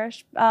 I'm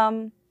Irish.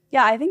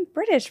 Yeah, I think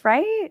British,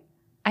 right?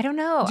 I don't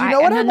know. Do you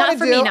know what I not want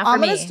for to do? me, not for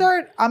me.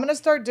 I'm gonna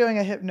start doing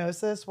a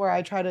hypnosis where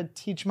I try to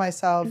teach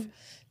myself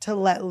to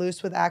let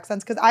loose with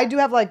accents because I do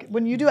have like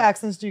when you do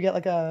accents, do you get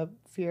like a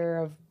fear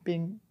of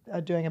being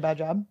doing a bad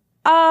job?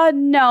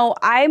 No,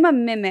 I'm a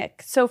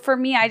mimic. So for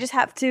me, I just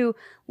have to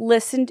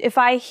listen. If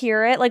I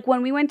hear it, like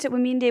when me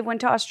and Dave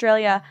went to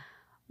Australia,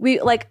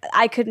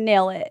 I could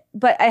nail it,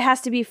 but it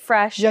has to be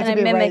fresh You have and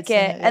to I be mimic right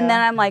it, in it, and then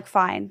yeah. I'm like,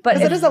 fine. But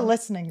Because it is a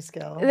listening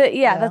skill.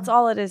 that's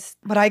all it is.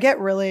 But I get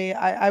really,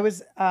 I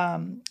was,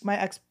 my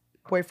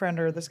ex-boyfriend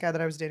or this guy that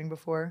I was dating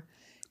before,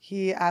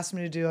 he asked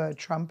me to do a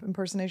Trump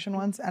impersonation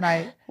once.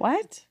 And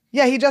What?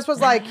 yeah, he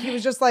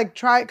was just like,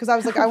 try, because I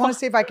was like, I want to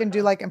see if I can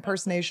do like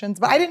impersonations.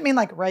 But I didn't mean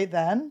like right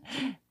then.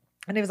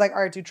 And he was like,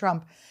 all right, do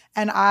Trump.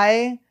 And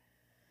I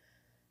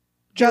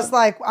just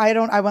like, I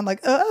went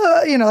like,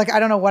 like, I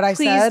don't know what I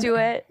said. Please do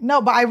it.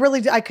 No, but I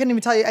couldn't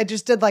even tell you. I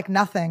just did like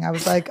nothing. I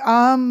was like,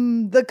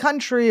 the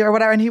country or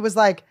whatever. And he was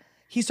like,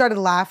 he started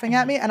laughing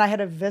at me and I had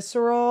a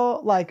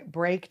visceral like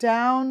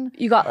breakdown.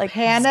 You got like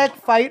Panic,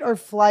 fight or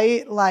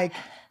flight, like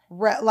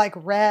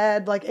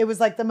red. Like it was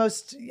like the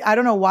most, I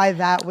don't know why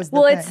that was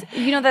the thing.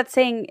 It's, that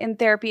saying in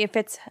therapy, if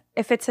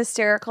it's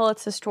hysterical,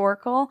 it's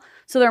historical.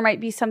 So there might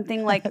be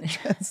something like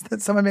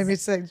someone made me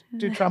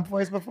do Trump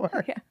voice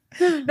before. Yeah.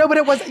 No, but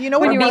it was, when you it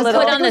were was put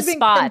like on it was the being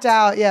spot. pimped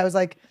out. Yeah, it was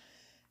like,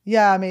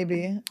 yeah,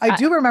 maybe. I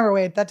do remember,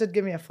 wait, that did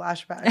give me a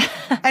flashback.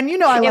 And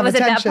I love was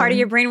attention. it that part of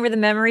your brain where the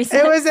memory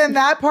It was in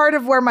that part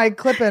of where my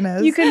clip-in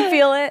is. you can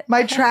feel it.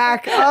 My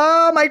track.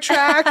 Oh, my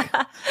track.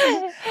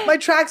 My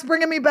track's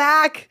bringing me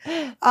back.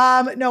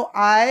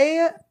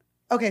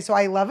 Okay, so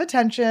I love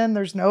attention.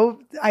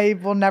 I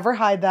will never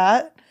hide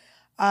that.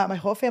 My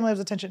whole family loves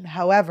attention.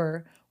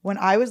 However, when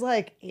I was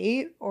like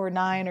 8 or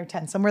 9 or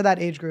 10, somewhere that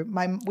age group,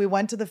 we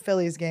went to the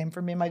Phillies game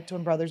for me and my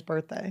twin brother's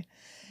birthday.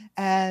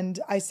 And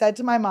I said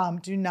to my mom,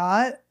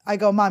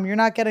 Mom, you're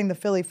not getting the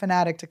Philly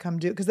Fanatic to come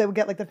do, because they would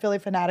get like the Philly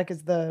Fanatic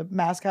as the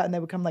mascot and they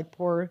would come like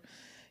pour,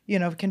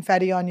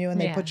 confetti on you and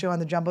they put you on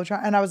the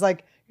Jumbotron. And I was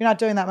like, you're not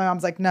doing that. My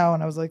mom's like, no.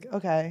 And I was like,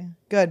 okay,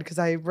 good, because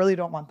I really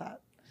don't want that.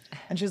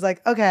 And she's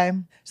like, okay.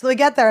 So they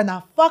get there and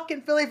the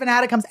fucking Philly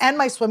Fanatic comes and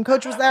my swim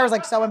coach was there. I was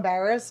like so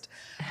embarrassed.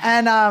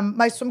 And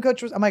my swim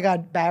coach was, oh my God,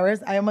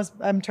 embarrassed.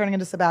 I'm turning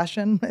into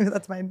Sebastian. Maybe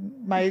that's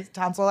my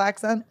tonsil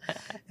accent.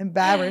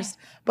 Embarrassed.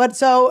 But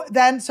so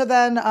then,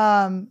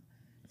 and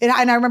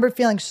I remember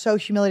feeling so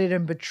humiliated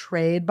and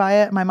betrayed by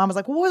it. My mom was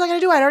like, well, what was I going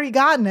to do? I'd already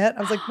gotten it.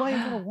 I was like, well, you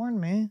could have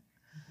warned me.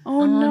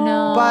 Oh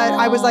no. But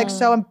I was like,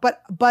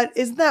 but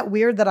isn't that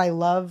weird that I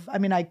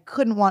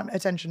couldn't want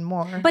attention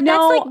more. But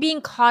No. that's like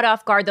being caught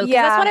off guard though. 'Cause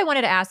Yeah. that's what I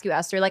wanted to ask you,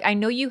 Esther. Like, I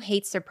know you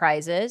hate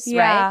surprises,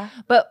 Yeah. right?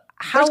 But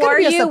how There's gonna are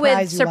be a you with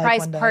surprise you like surprise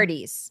one day.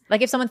 parties?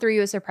 Like if someone threw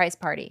you a surprise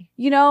party.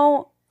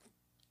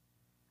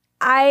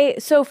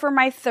 So for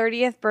my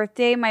 30th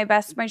birthday, my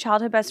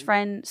childhood best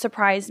friend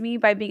surprised me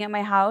by being at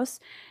my house.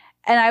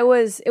 And it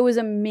was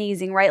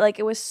amazing, right? Like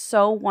it was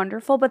so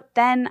wonderful. But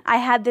then I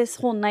had this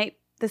whole night,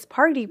 this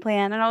party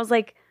plan, and I was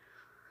like,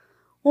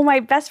 well, my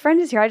best friend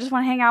is here. I just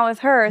want to hang out with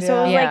her. So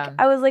it was Yeah.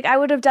 I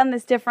would have done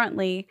this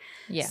differently.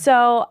 Yeah.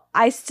 So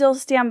I still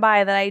stand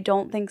by that I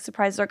don't think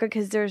surprises are good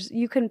because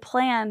you can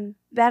plan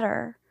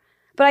better.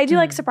 But I do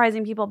like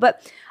surprising people.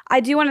 But I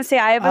do want to say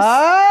I have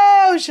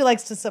Oh, she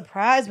likes to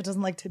surprise, but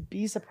doesn't like to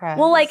be surprised.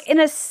 well, like in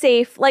a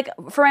safe, like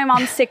for my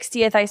mom's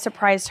 60th, I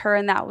surprised her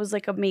and that was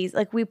like amazing.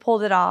 Like we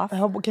pulled it off.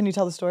 Can you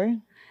tell the story?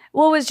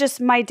 Well, it was just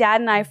my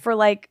dad and I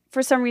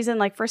for some reason,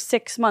 like for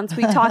 6 months,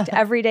 we talked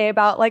every day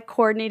about like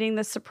coordinating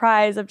the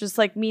surprise of just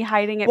like me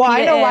hiding it. Well,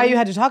 I know why you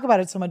had to talk about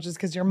it so much is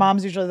because your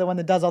mom's usually the one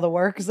that does all the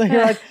work. So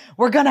you're like,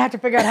 we're going to have to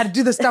figure out how to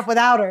do this stuff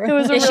without her. It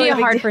was Is she really a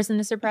big hard deal. person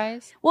to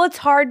surprise? Well, it's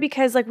hard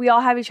because like we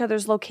all have each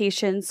other's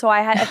locations. So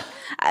I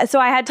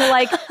had to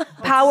like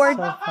power. So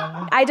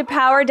funny. I had to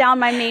power down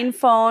my main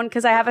phone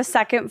because I have a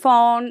second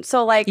phone.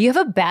 So like You have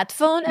a bat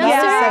phone, Esther? That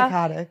Yeah. was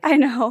psychotic. I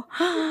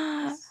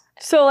know.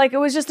 So like it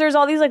was just there's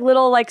all these like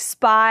little like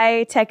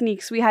spy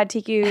techniques we had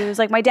to use.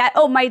 Like my dad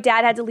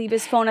had to leave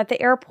his phone at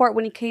the airport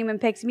when he came and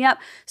picked me up.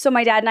 So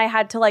my dad and I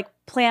had to like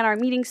plan our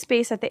meeting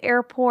space at the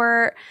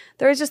airport.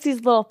 There was just these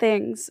little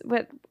things,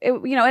 but it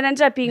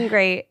ended up being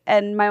great.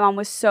 And my mom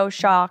was so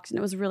shocked, and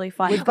it was really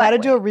fun. We've got to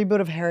do a reboot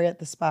of Harriet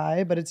the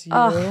Spy, but it's you.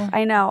 Oh,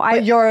 I know.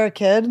 But you're a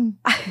kid,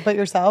 but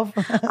yourself.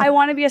 I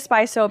want to be a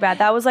spy so bad.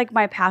 That was like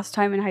my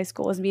pastime in high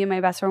school. Was me and my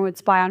best friend would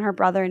spy on her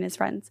brother and his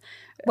friends,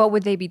 What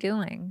would they be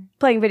doing?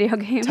 playing video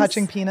games,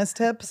 Touching penis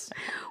tips.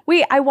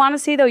 Wait, I want to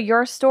say though,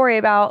 your story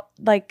about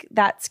like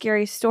that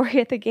scary story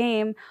at the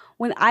game.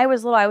 When I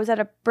was little, I was at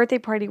a birthday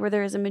party where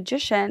there was a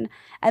magician,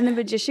 and the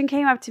magician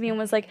came up to me and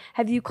was like,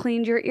 "Have you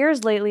cleaned your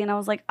ears lately?" And I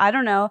was like, "I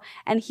don't know."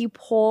 And he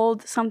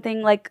pulled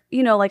something like,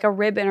 like a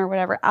ribbon or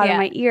whatever out of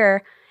my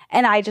ear,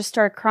 and I just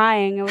started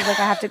crying. It was like,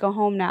 I have to go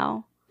home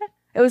now.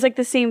 It was like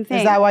the same thing.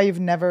 Is that why you've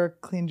never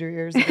cleaned your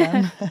ears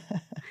again?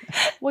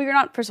 Well,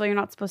 first of all, you're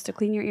not supposed to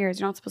clean your ears.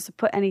 You're not supposed to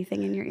put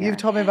anything in your ear. You've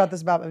told me about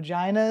this about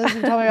vaginas.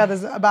 You've told me about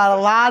this about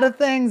a lot of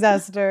things,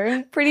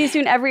 Esther. Pretty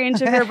soon, every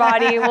inch of your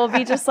body will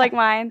be just like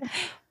mine.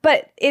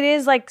 But it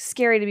is like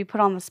scary to be put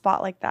on the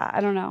spot like that.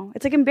 I don't know.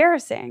 It's like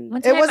embarrassing.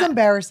 One It time was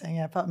embarrassing.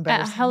 Yeah, it felt At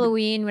embarrassing.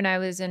 Halloween, when I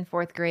was in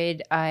 4th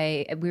grade,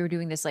 we were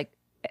doing this like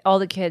all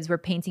the kids were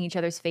painting each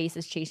other's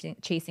faces,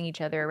 chasing each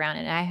other around,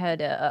 and I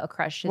had a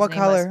crush. His What name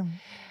color?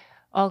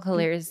 all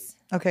colors.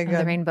 Okay, Of the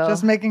good. rainbow.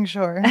 Just making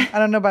sure. I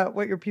don't know about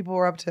what your people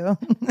were up to.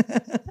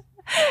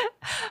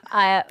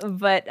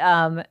 But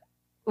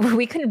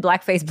we couldn't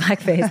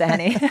blackface,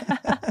 Annie.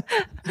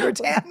 You're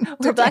tan.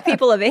 We're black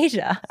people of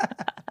Asia.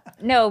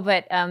 No,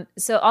 but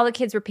so all the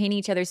kids were painting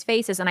each other's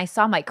faces, and I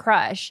saw my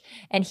crush,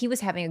 and he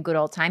was having a good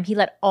old time. He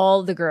let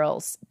all the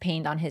girls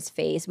paint on his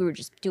face. We were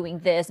just doing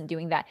this and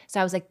doing that. So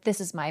I was like, this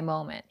is my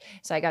moment.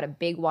 So I got a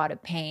big wad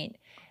of paint,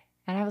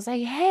 and I was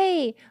like,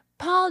 hey,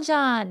 Paul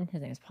John.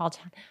 His name is Paul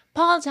John.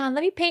 Paul John,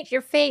 let me paint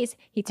your face.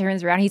 He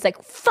turns around. He's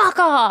like, fuck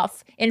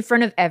off in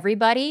front of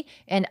everybody.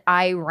 And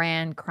I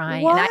ran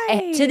crying. Why?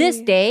 And to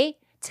this day,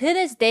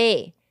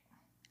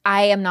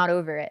 I am not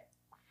over it.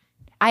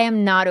 I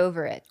am not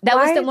over it. That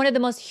Why- was one of the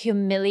most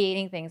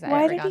humiliating things I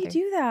Why ever did gone he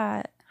through. do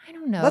that? I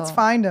don't know. Let's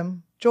find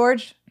him.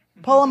 George,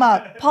 pull him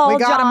up. We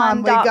got him on.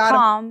 We got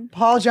him. PaulJohn.com.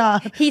 Paul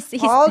John. He's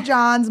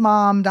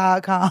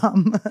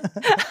PaulJohnsMom.com.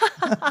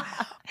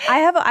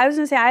 I was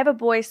gonna say I have a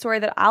boy story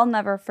that I'll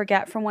never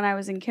forget from when I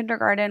was in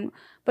kindergarten,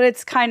 but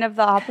it's kind of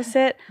the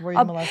opposite. Were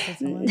you molested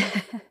someone?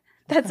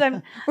 That's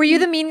Were you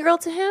the mean girl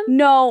to him?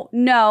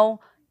 no.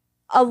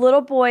 A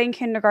little boy in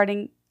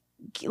kindergarten,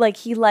 like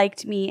he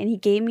liked me and he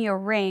gave me a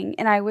ring,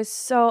 and I was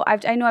so I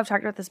know I've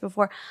talked about this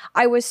before.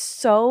 I was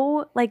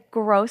so like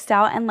grossed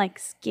out and like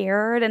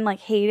scared and like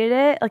hated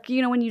it. Like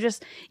when you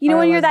just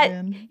when you're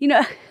lesbian.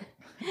 that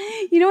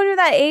when you're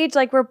that age,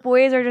 like where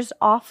boys are just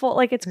awful,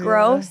 like it's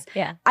gross.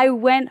 Yeah. I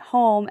went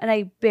home and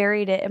I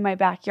buried it in my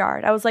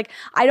backyard. I was like,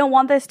 I don't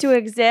want this to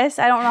exist.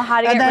 I don't know how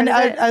to And get then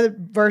rid of it. a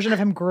version of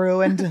him grew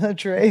into the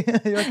tree.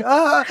 You're like,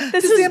 oh, This to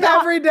is see him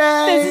not- every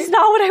day. This is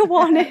not what I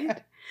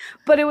wanted.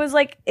 But it was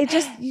like, it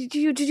just, do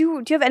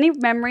you have any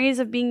memories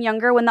of being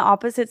younger when the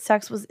opposite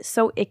sex was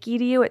so icky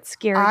to you? It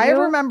scared you? I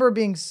remember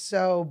being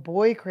so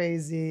boy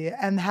crazy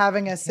and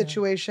having a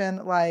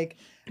situation like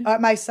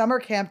at my summer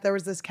camp, there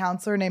was this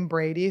counselor named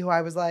Brady who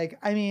I was like,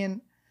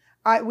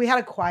 we had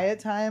a quiet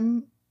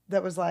time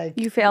that was like.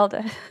 You failed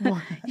it.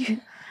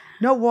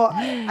 No, well,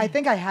 I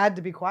think I had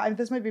to be quiet.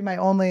 This might have been the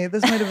only They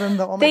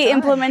time.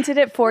 implemented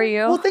it for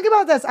you. Well, think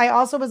about this. I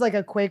also was like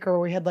a Quaker where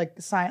we had like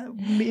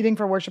meeting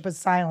for worship is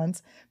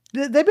silence.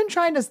 They've been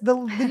trying to, the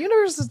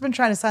universe has been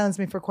trying to silence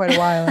me for quite a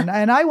while,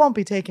 and I won't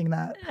be taking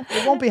that.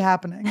 It won't be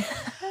happening.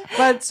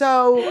 But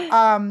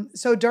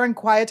so during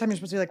quiet time, you're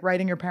supposed to be like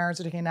writing your parents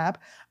or taking a nap.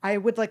 I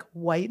would like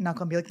white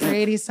knuckle and be like,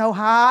 Brady's so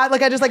hot.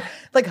 Like I just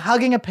like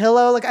hugging a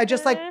pillow. Like I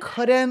just like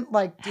couldn't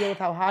like deal with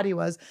how hot he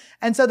was.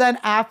 And so then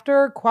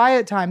after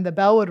quiet time, the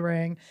bell would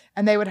ring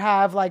and they would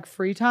have like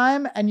free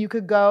time and you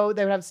could go,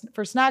 they would have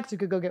for snacks, you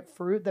could go get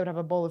fruit. They would have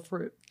a bowl of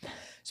fruit.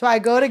 So I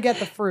go to get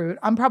the fruit.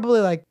 I'm probably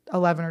like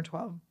 11 or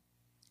 12.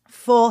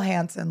 Full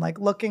Hanson, like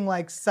looking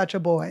like such a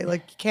boy.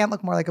 Like you can't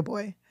look more like a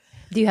boy.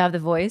 Do you have the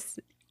voice?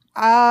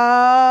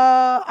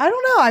 I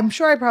don't know. I'm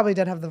sure I probably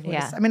did have the voice.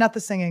 Yeah. I mean, not the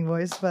singing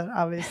voice, but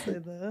obviously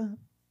the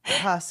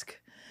husk.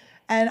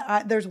 And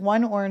there's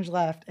one orange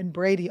left, and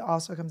Brady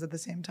also comes at the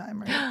same time,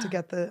 right, to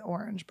get the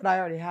orange. But I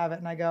already have it,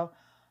 and I go,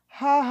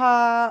 ha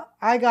ha,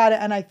 I got it,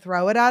 and I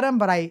throw it at him,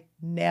 but I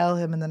nail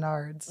him in the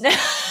nards.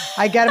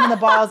 I get him in the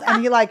balls,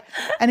 and he like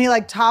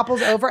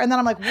topples over, and then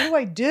I'm like, what do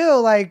I do?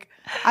 Like,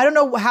 I don't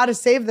know how to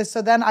save this.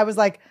 So then I was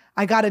like,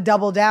 I got to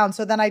double down.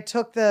 So then I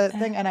took the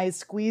thing and I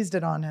squeezed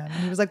it on him. And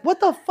he was like, what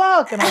the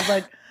fuck? And I was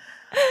like,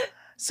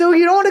 so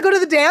you don't want to go to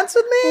the dance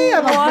with me?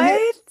 I'm like,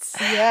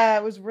 yeah,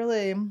 it was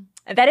really.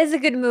 That is a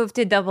good move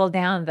to double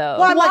down, though.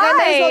 Well, I'm like, I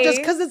might as well Why? just,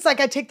 because it's like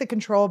I take the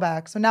control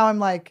back. So now I'm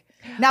like,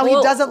 now he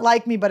Well- doesn't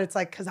like me, but it's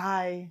like, because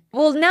I.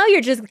 Well, now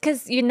you're just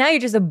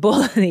a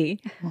bully.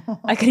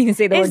 I couldn't even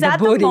say the Is word that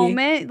the bully.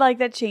 moment like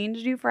that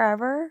changed you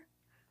forever?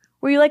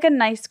 Were you like a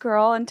nice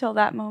girl until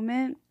that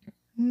moment?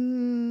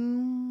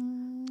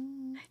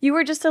 You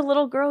were just a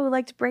little girl who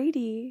liked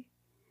Brady.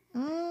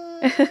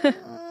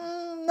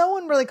 No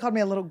one really called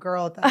me a little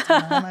girl at that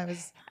time.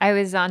 I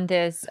was on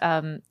this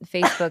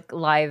Facebook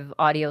Live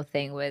audio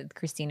thing with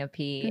Christina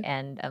P.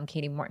 and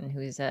Katie Morton,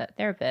 who's a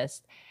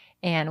therapist.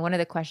 And one of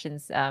the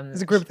questions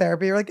It's a group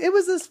therapy. You're like, it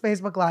was this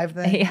Facebook Live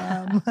thing.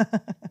 Yeah.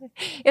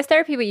 It's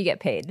therapy, but you get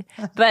paid.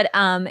 But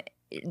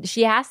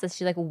she asked us,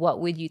 she's like, what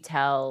would you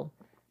tell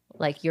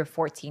like your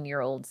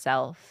 14-year-old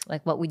self?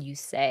 Like, what would you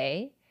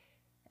say?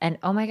 And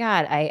oh my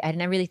God, I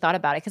never really thought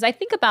about it. Because I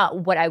think about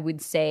what I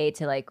would say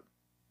to like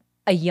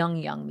a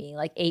young me,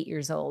 like 8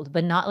 years old,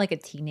 but not like a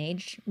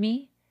teenage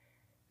me.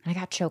 I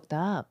got choked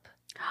up.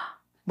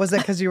 Was it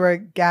because you were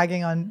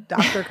gagging on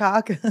Dr.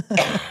 Cock?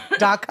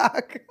 Doc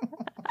Cock?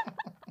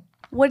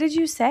 What did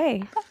you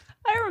say?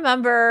 I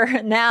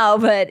remember now,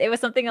 but it was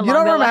something along You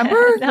don't the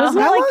remember? No, Wasn't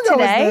it How like long ago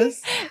today?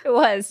 was this? it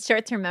was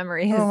short-term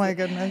memories. Oh my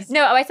goodness.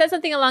 No, I said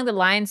something along the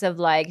lines of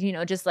like,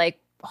 just like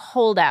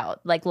hold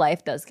out, like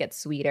life does get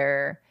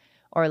sweeter,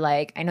 or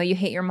like I know you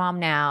hate your mom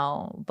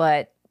now,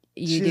 but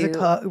you She's do.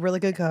 a really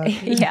good cook.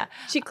 Yeah.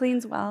 She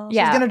cleans well.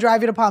 Yeah. She's gonna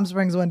drive you to Palm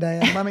Springs one day,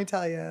 and let me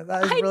tell you,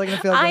 that is really gonna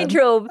feel good. I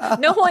drove.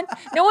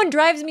 No one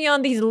drives me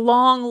on these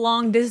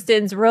long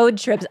distance road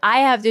trips. I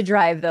have to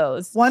drive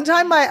those. One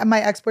time, my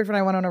ex-boyfriend and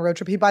I went on a road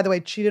trip. He, by the way,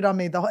 cheated on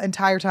me the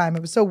entire time.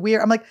 It was so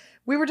weird. I'm like,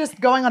 we were just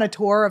going on a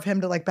tour of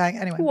him to like bang.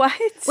 Anyway, What?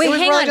 Wait, it was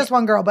hang really on. just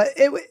one girl, but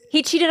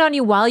He cheated on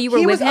you while you were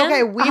he with was him?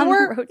 okay. We On the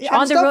were. road trip. I'm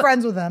On the still ro-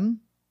 friends with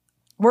him.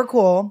 We're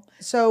cool.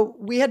 So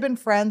we had been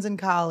friends in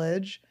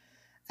college,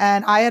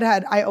 and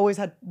I always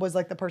was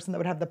like the person that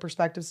would have the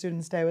prospective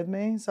students stay with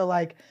me. So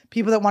like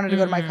people that wanted to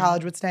go to my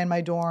college would stay in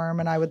my dorm,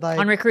 and I would like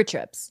On recruit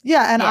trips.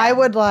 yeah, and Yeah. I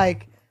would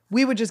like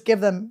we would just give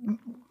them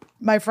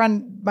my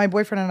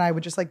boyfriend and I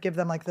would just like give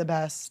them like the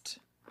best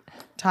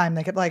time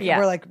they could like Yeah.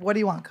 we're like, what do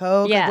you want,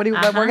 Coke? Yeah, Like, what do you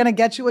uh-huh. we're gonna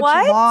get you what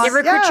What? you want. The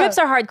recruit Yeah. trips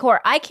are hardcore.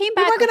 I came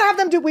We back. weren't gonna have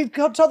them do we've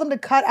told them to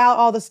cut out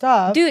all the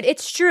stuff. Dude,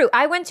 it's true.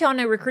 I went on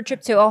a recruit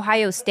trip to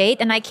Ohio State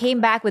and I came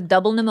back with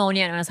double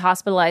pneumonia and I was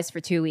hospitalized for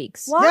 2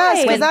 weeks. Why?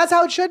 Yes, because that's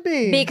how it should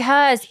be.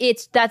 Because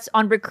that's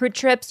on recruit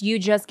trips, you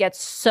just get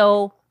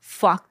so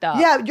fucked up.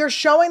 yeah, you're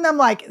showing them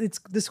like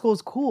the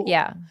school's cool.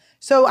 Yeah.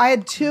 So I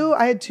had two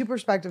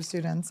prospective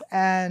students,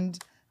 and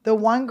the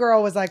one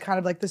girl was like kind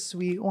of like the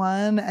sweet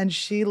one, and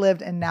she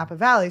lived in Napa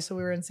Valley. So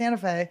we were in Santa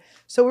Fe.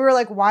 So we were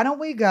like, why don't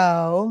we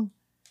go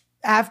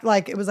after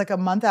like it was like a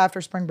month after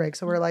spring break.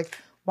 So we were like,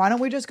 why don't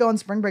we just go on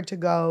spring break to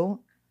go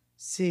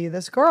see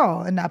this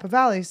girl in Napa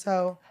Valley?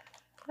 So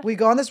we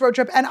go on this road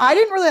trip, and I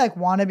didn't really like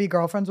want to be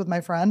girlfriends with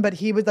my friend, but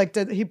he was like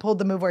he pulled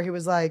the move where he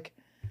was like,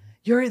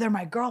 you're either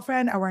my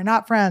girlfriend or we're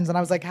not friends. And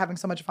I was like having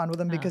so much fun with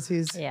him because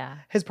yeah.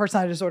 his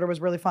personality disorder was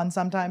really fun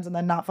sometimes and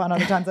then not fun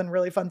other times and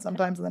really fun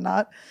sometimes and then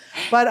not.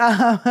 But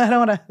I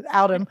don't want to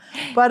out him.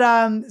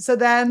 But so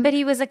then But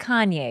he was a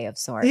Kanye of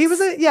sorts. he was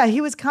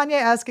he was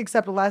Kanye-esque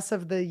except less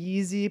of the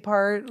Yeezy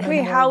part. and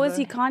Wait, more how of was the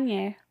he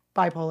Kanye?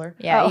 bipolar?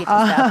 Yeah, he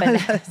just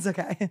happened. It's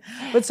okay.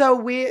 But so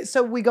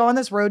we go on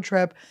this road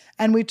trip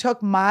and we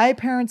took my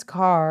parents'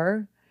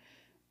 car.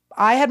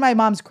 I had my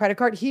mom's credit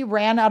card. He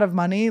ran out of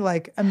money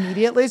like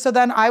immediately. So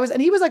then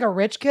and he was like a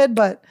rich kid,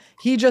 but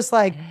he just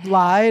like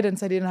lied and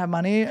said he didn't have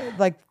money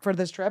like for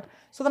this trip.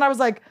 So then I was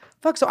like,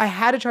 fuck. So I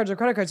had to charge the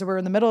credit card. So we were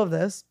in the middle of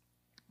this,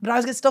 but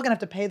I was still gonna have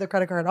to pay the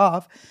credit card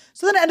off.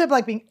 So then it ended up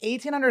like being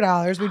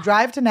 $1,800. We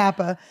drive to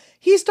Napa.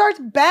 He starts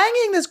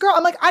banging this girl.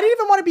 I'm like, I didn't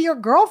even want to be your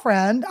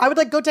girlfriend. I would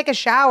like go take a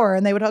shower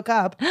and they would hook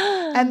up.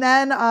 And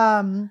then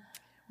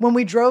when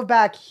we drove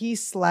back, he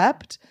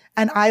slept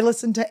and I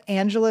listened to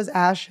Angela's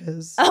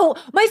Ashes. Oh,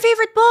 my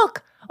favorite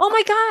book. Oh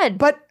my God.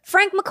 But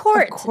Frank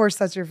McCourt. of course,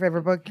 that's your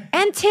favorite book.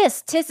 And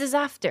Tis. Tis is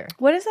after.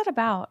 What is that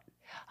about?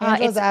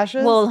 Angela's it's-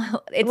 Ashes?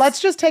 Well, it's, Let's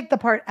just take the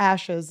part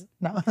ashes.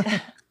 No.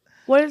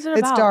 What is it It's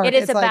about? dark. it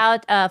is it's like-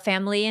 about a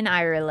family in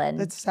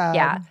Ireland. It's sad.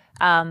 Yeah.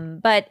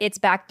 But it's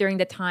back during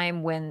the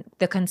time when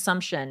the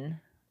consumption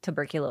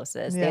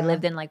tuberculosis. They Yeah.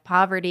 lived in like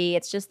poverty.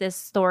 It's just this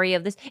story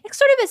of this. It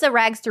sort of is a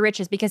rags to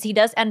riches because he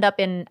does end up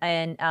in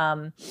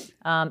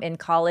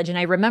college. And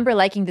I remember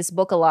liking this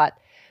book a lot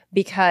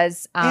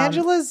because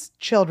Angela's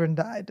children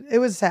died. It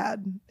was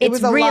sad. It It's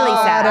was a really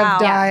lot sad. of Yeah.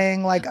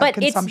 dying, like But of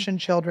it's- consumption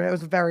children. It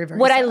was very, very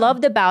what I sad.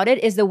 loved about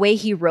it is the way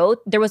he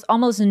wrote. There was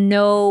almost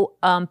no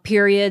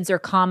periods or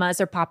commas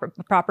or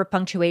proper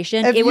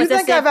punctuation. If it you was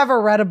think as if- I've ever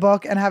read a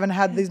book and haven't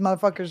had these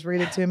motherfuckers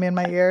read it to me in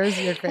my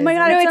ears, you're crazy. Oh my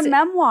God, No, it's it's- a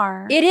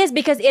memoir. It is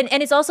because, and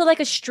it's also like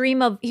a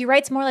stream of, he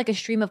writes more like a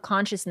stream of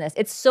consciousness.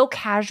 It's so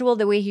casual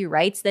the way he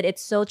writes that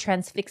it's so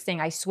transfixing.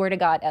 I swear to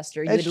God,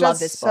 Esther, you It's would love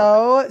just this book.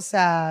 so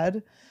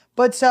sad.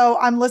 But so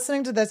I'm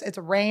listening to this. It's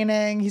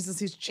raining.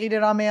 He's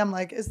cheated on me. I'm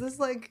like, is this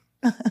like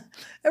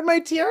are my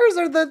tears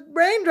or the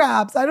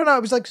raindrops? I don't know.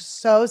 It was like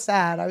so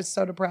sad. I was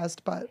so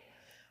depressed, but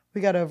we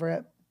got over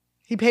it.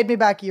 He paid me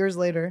back years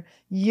later.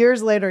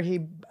 Years later, he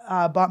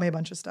bought me a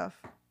bunch of stuff.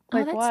 Oh,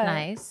 Like that's what?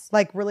 nice.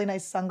 Like really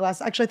nice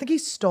sunglasses. Actually, I think he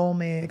stole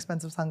me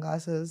expensive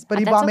sunglasses, but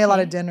he That's bought me a lot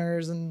okay. of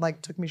dinners and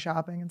like took me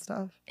shopping and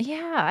stuff.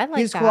 Yeah, I like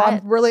He's that. cool.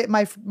 I'm really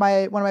my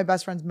one of my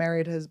best friends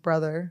married his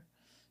brother,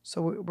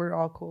 so we're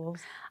all cool.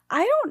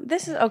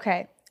 This is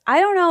okay. I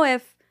don't know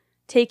if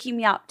taking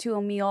me out to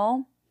a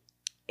meal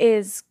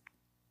is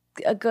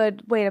a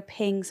good way to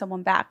paying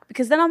someone back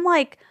because then I'm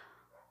like,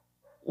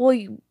 well,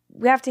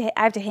 I have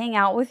to hang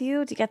out with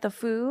you to get the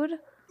food.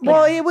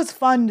 Well, it was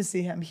fun to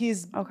see him.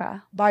 He's Okay.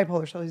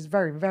 bipolar, so he's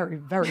very, very,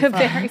 very fun.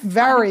 Very fun.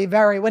 very,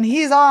 very. When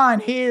he's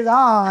on,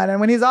 and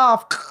when he's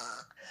off,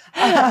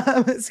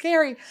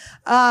 scary.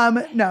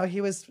 No,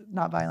 he was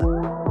not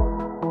violent.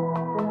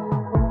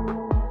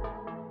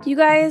 You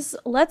guys,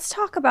 let's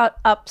talk about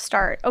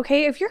Upstart.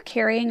 Okay, if you're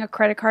carrying a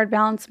credit card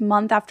balance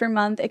month after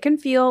month, it can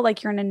feel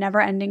like you're in a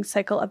never-ending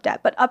cycle of debt.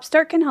 But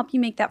Upstart can help you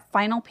make that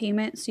final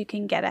payment so you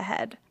can get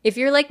ahead. If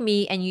you're like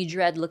me and you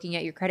dread looking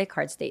at your credit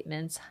card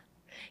statements,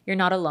 you're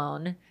not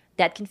alone.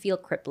 That can feel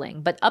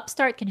crippling, but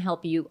Upstart can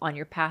help you on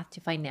your path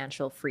to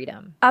financial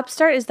freedom.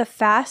 Upstart is the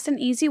fast and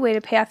easy way to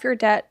pay off your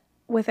debt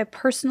with a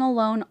personal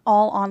loan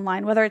all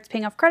online, whether it's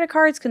paying off credit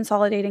cards,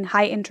 consolidating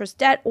high interest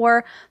debt,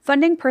 or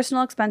funding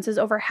personal expenses.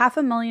 Over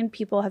 500,000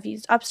 people have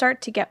used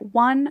Upstart to get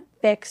one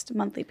fixed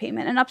monthly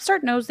payment. And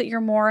Upstart knows that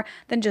you're more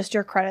than just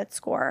your credit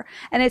score,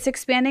 and it's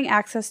expanding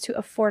access to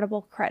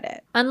affordable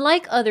credit.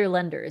 Unlike other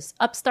lenders,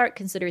 Upstart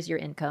considers your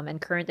income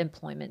and current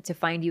employment to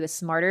find you a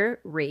smarter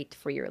rate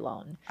for your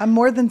loan. I'm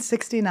more than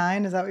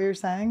 69. Is that what you're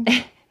saying?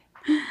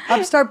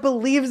 Upstart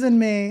believes in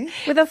me.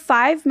 With a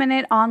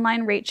 5-minute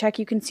online rate check,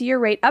 you can see your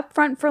rate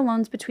upfront for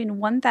loans between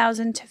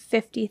 $1,000 to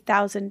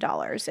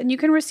 $50,000. And you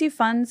can receive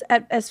funds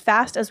as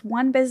fast as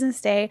one business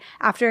day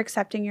after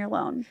accepting your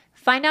loan.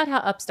 Find out how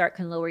Upstart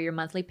can lower your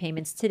monthly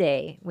payments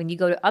today when you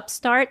go to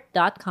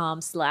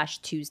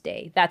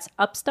upstart.com/Tuesday. That's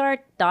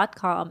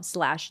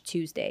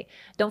upstart.com/Tuesday.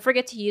 Don't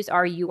forget to use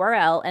our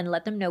URL and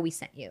let them know we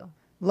sent you.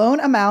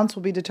 Loan amounts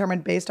will be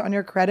determined based on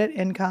your credit,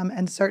 income,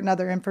 and certain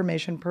other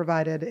information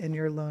provided in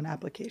your loan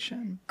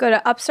application. Go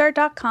to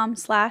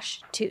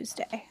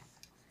upstart.com/Tuesday.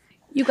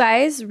 You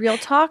guys, real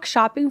talk,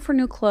 shopping for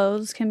new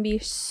clothes can be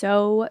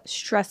so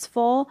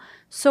stressful.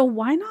 So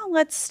why not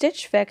let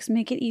Stitch Fix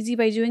make it easy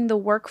by doing the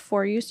work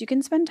for you so you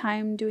can spend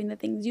time doing the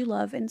things you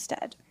love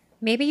instead?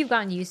 Maybe you've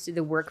gotten used to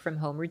the work from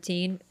home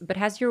routine, but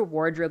has your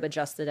wardrobe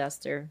adjusted,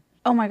 Esther?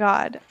 Oh my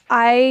God.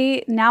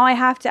 I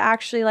have to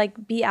actually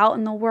like be out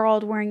in the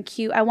world wearing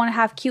cute. I want to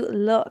have cute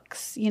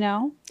looks, you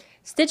know?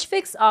 Stitch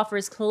Fix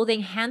offers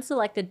clothing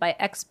hand-selected by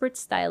expert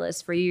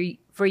stylists for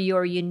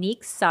your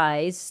unique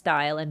size,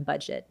 style, and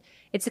budget.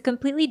 It's a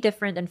completely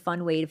different and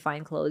fun way to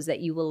find clothes that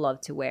you will love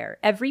to wear.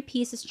 Every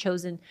piece is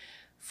chosen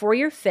for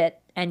your fit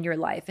and your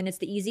life, and it's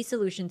the easy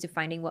solution to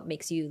finding what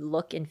makes you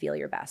look and feel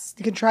your best.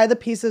 You can try the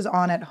pieces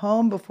on at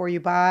home before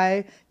you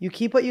buy. You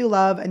keep what you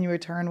love and you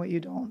return what you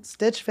don't.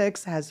 Stitch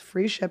Fix has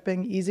free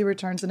shipping, easy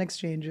returns and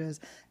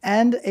exchanges,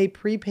 and a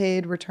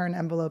prepaid return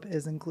envelope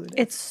is included.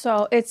 It's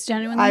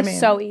genuinely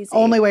so easy.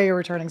 Only way you're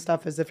returning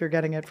stuff is if you're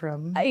getting it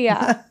from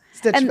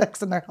Stitch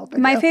Fix and they're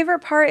helping My you.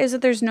 favorite part is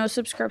that there's no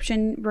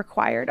subscription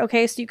required.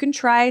 Okay, so you can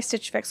try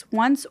Stitch Fix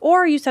once,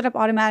 or you set up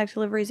automatic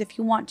deliveries if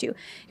you want to.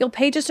 You'll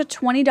pay just a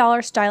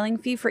 $20 styling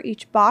fee for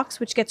each box,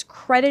 which gets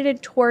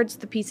credited towards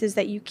the pieces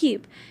that you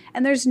keep.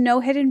 And there's no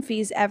hidden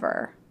fees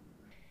ever.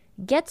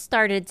 Get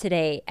started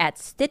today at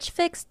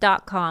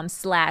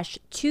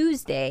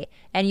stitchfix.com/Tuesday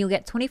and you'll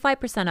get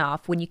 25%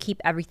 off when you keep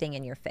everything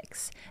in your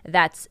fix.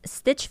 That's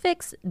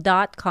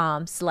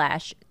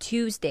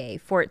stitchfix.com/Tuesday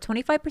for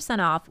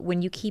 25% off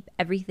when you keep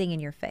everything in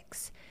your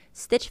fix.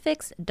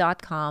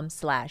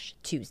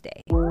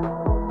 stitchfix.com/Tuesday.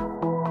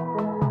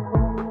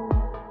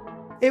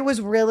 It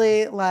was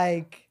really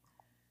like,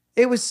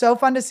 it was so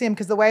fun to see him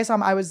because the way I saw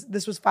him,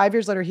 this was 5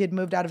 years later, he had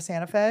moved out of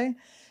Santa Fe.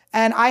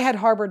 And I had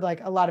harbored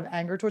like a lot of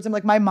anger towards him.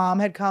 Like my mom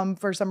had come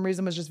for some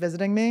reason, was just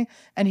visiting me,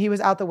 and he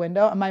was out the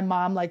window, and my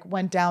mom like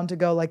went down to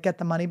go like get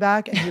the money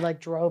back, and he like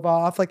drove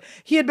off. Like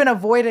he had been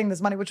avoiding this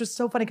money, which was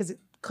so funny because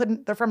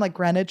they're from like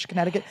Greenwich,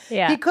 Connecticut.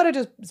 Yeah. He could have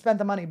just spent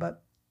the money,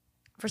 but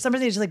for some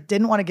reason he just like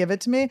didn't want to give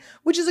it to me,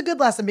 which is a good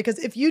lesson because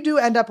if you do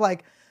end up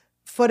like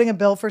footing a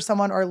bill for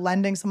someone or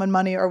lending someone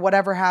money or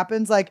whatever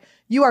happens, like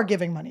you are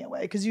giving money away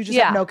because you just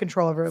have no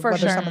control over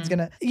whether someone's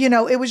gonna,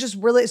 it was just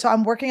really, so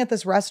I'm working at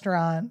this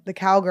restaurant, the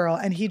Cowgirl,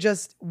 and he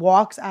just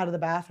walks out of the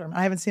bathroom.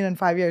 I haven't seen him in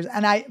 5 years.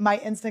 And my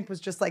instinct was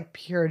just like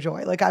pure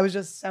joy. Like I was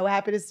just so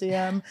happy to see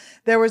him.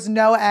 There was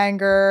no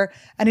anger.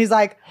 And he's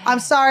like, I'm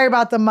sorry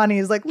about the money.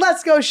 He's like,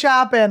 let's go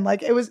shopping.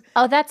 Like it was.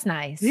 Oh, that's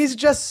nice. He's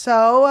just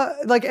so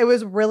like, it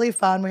was really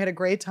fun. We had a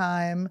great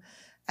time.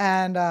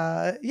 And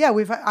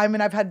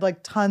I've had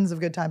like tons of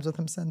good times with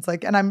him since.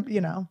 Like, and I'm,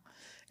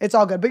 it's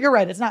all good. But you're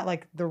right, it's not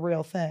like the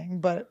real thing.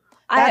 But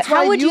that's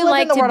why you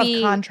live in the world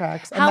of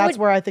contracts, and that's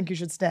where I think you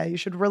should stay. You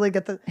should really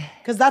get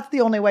because that's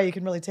the only way you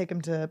can really take him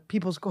to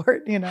people's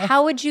court.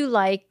 How would you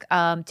like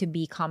to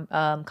be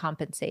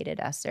compensated,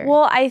 Esther?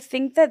 Well, I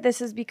think that this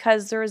is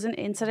because there was an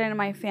incident in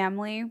my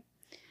family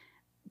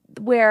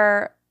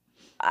where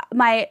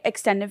my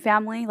extended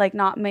family, like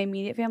not my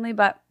immediate family,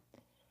 but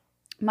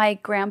my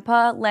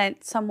grandpa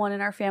lent someone in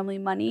our family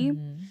money,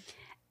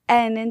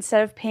 and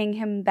instead of paying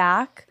him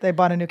back, they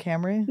bought a new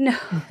Camry. No,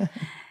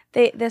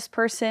 this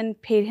person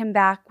paid him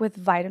back with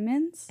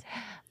vitamins.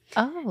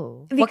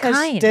 Oh, because what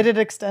kind? Did it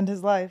extend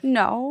his life?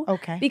 No.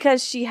 Okay.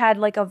 Because she had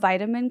like a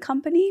vitamin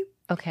company.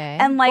 Okay.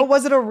 And like, but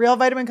was it a real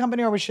vitamin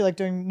company, or was she like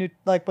doing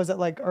was it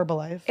like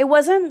Herbalife? It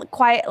wasn't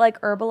quite like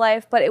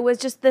Herbalife, but it was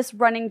just this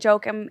running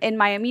joke in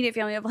my immediate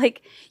family of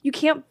like, you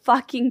can't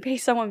fucking pay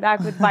someone back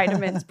with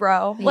vitamins,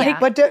 bro. Yeah. Like,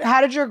 but how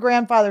did your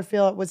grandfather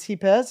feel? Was he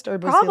pissed, or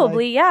was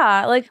probably he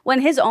yeah. Like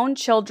when his own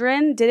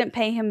children didn't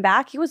pay him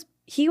back, he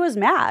was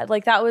mad.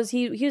 Like that was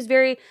he was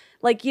very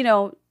like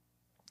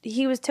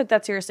he took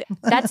that seriously.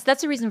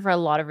 That's a reason for a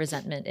lot of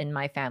resentment in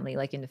my family,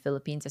 like in the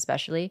Philippines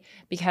especially,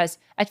 because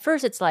at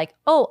first it's like,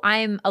 oh,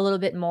 I'm a little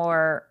bit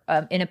more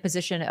in a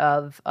position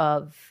of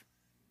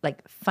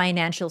like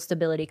financial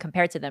stability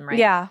compared to them, right?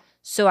 Yeah.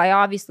 So I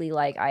obviously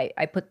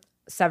I put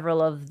several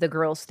of the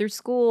girls through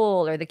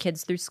school or the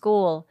kids through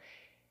school,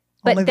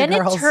 but Only then the it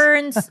girls.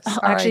 turns Sorry,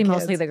 actually kids.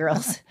 mostly the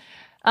girls,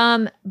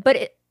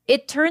 but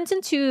it turns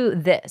into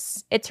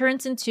this. It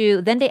turns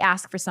into, then they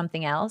ask for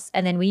something else.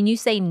 And then when you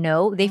say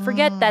no, they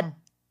forget that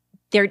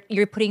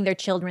you're putting their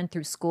children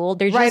through school.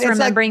 They're just it's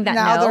remembering like, that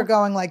now no. they're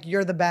going like,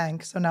 you're the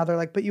bank. So now they're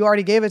like, but you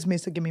already gave it to me,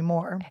 so give me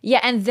more. Yeah,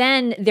 and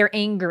then they're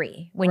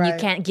angry when you Right.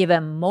 can't give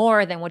them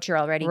more than what you're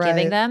already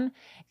giving them.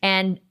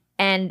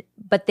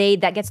 But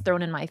that gets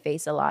thrown in my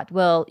face a lot.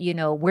 Well, you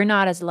know, we're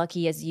not as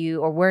lucky as you,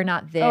 or we're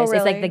not this. Oh, It's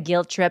like really? the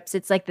guilt trips.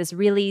 It's like this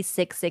really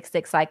sick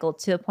cycle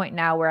to a point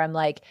now where I'm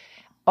like,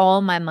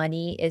 all my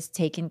money is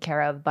taken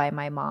care of by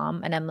my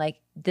mom. And I'm like,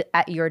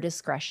 at your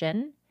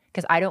discretion,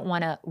 because I don't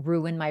want to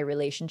ruin my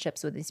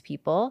relationships with these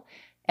people.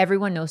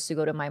 Everyone knows to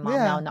go to my mom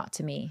Yeah. now, not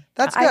to me.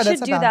 That's good. I should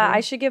That's a do that. boundary.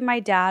 I should give my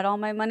dad all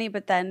my money,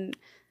 but then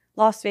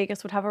Las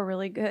Vegas would have a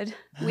really good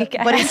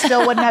weekend. But he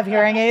still wouldn't have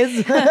hearing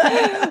aids.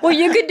 Well,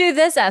 you could do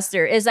this,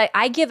 Esther, is like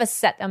I give a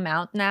set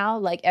amount now,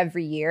 like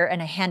every year,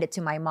 and I hand it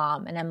to my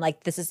mom. And I'm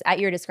like, this is at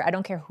your discretion. I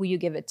don't care who you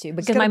give it to.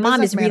 Because get my a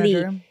mom is business really,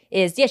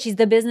 manager. she's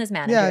the business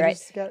manager, Yeah, right?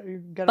 just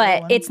you got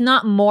But it's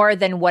not more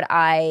than what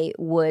I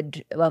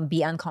would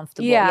be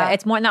uncomfortable. Yeah.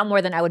 It's not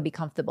more than I would be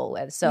comfortable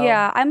with. So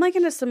yeah, I'm like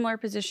in a similar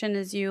position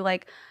as you.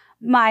 Like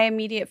my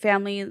immediate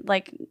family,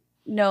 like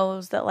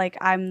knows that like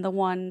I'm the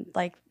one,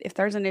 like if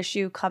there's an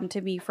issue, come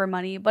to me for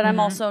money. But I'm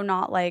also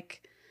not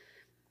like,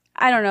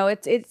 I don't know.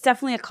 It's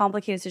definitely a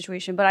complicated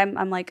situation. But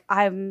I'm like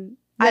Yeah,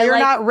 you're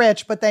like, not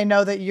rich, but they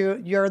know that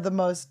you're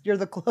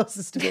the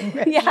closest to being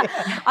rich. yeah.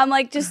 I'm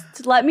like,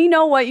 just let me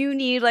know what you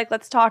need. Like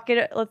let's talk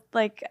it. Let's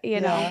like you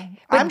know. Yeah.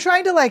 I'm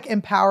trying to like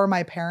empower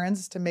my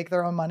parents to make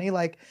their own money.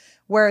 Like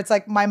where it's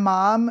like my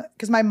mom,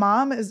 because my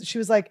mom she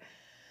was like,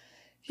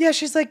 yeah,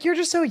 she's like, you're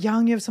just so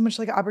young. You have so much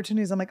like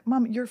opportunities. I'm like,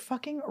 Mom, you're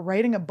fucking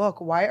writing a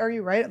book. Why are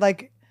you writing?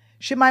 Like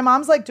my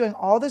mom's like doing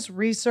all this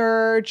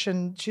research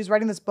and she's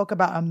writing this book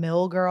about a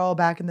mill girl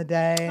back in the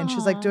day. And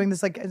she's like doing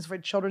this like it's for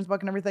children's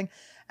book and everything.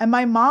 And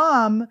my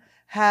mom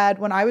had,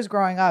 when I was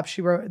growing up,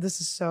 she wrote,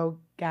 this is so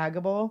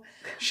gaggable.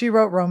 She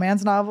wrote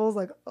romance novels.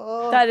 Like,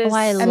 oh. That is,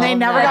 I And they love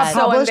never that. got So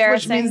published, which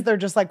embarrassing. means they're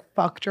just like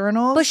fuck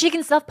journals. But she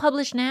can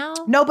self-publish now?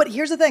 No, but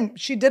here's the thing.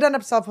 She did end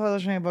up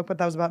self-publishing a book, but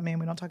that was about me, and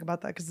we don't talk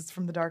about that because it's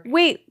from the dark.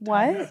 Wait,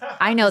 what?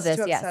 I know It's this,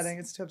 too yes. upsetting.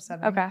 It's too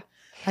upsetting. Okay.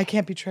 I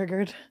can't be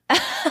triggered.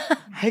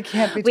 I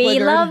can't be We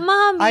triggered. love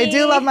mommy. I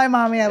do love my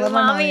mommy. I love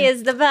my Mommy mommy.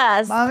 is the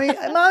best. Mommy. I'm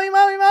like, I'm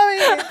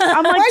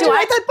like, why'd do you I-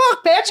 write that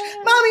book, bitch?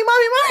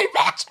 Mommy,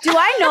 bitch. Do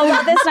I know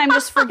about this and I'm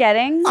just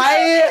forgetting?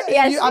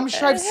 I'm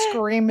sure I've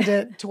screamed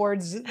it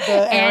towards the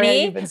area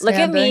Annie, you've been look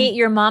at me, standing.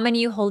 your mom and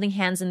you holding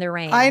hands in the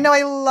rain. I know.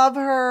 I love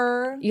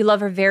her. You love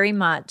her very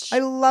much. I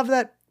love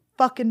that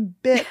fucking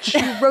bitch. She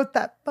wrote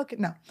that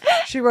fucking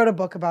She wrote a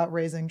book about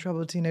raising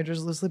troubled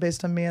teenagers loosely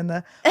based on me, and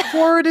the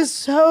forward is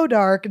so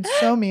dark and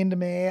so mean to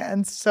me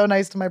and so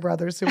nice to my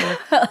brothers who were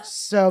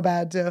so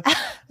bad too.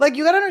 Like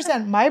you gotta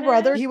understand, my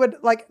brother, he would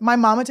like my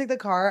mom would take the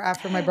car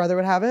after my brother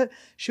would have it.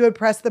 She would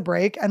press the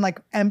brake and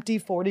like empty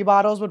 40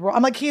 bottles would roll.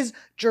 I'm like, he's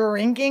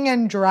drinking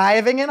and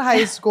driving in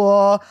high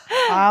school.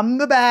 I'm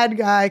the bad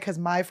guy because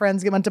my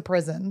friends went to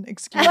prison.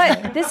 Excuse me.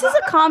 But this is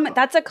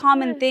that's a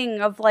common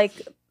thing of like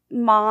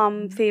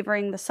mom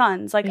favoring the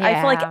sons. Like I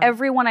feel like Yeah.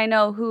 everyone I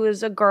know who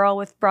is a girl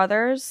with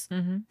brothers,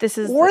 this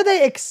is Or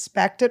they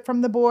expect it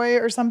from the boy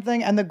or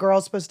something, and the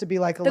girl's supposed to be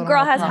like a the little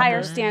girl more has higher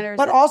proper. standards.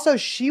 But also,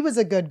 she was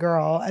a good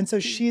girl, and so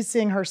she's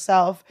seeing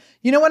herself.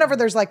 You know, whenever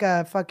there's like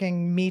a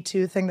fucking Me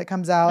Too thing that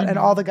comes out, and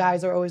all the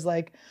guys are always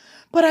like,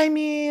 "But I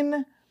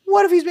mean,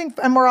 what if he's being?"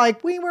 And we're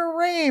like, "We were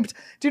raped."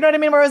 Do you know what I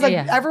mean? Where it's like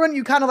Yeah. everyone,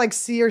 you kind of like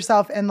see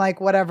yourself in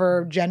like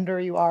whatever gender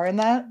you are in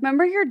that.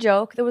 Remember your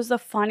joke? That was the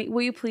funny.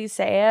 Will you please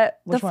say it?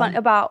 Which the fun one?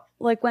 about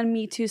like when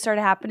Me Too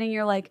started happening.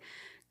 You're like,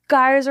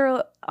 guys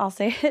are. I'll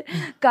say it.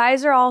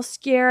 Guys are all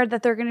scared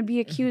that they're going to be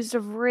accused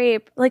of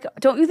rape. Like,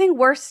 don't you think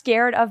we're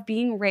scared of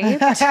being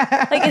raped?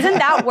 Like, isn't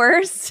that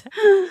worse?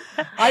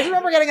 I just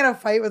remember getting in a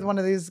fight with one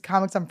of these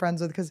comics I'm friends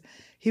with because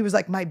he was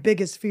like, "My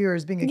biggest fear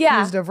is being Yeah.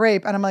 accused of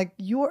rape," and I'm like,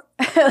 "You're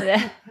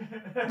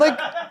like."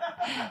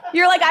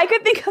 You're like, I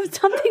could think of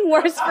something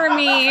worse for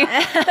me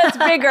that's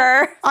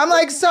bigger. I'm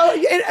like, so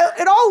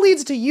it all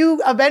leads to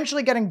you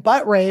eventually getting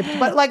butt raped,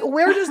 but like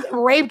we're just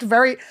raped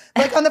very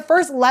like on the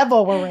first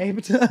level we're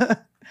raped.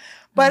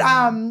 But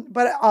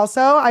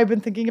also I've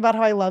been thinking about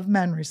how I love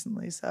men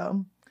recently.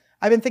 So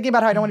I've been thinking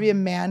about how I don't want to be a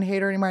man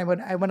hater anymore.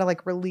 I want to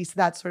like release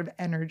that sort of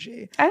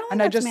energy. I don't think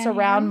and I that's just man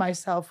surround hating.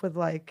 myself with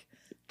like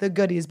the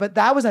goodies. But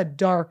that was a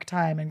dark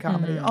time in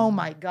comedy. Oh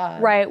my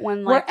God. Right,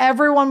 when Where like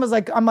everyone was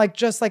like, I'm like,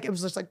 just like, it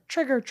was just like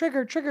trigger.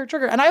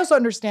 And I also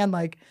understand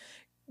like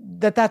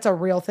that's a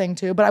real thing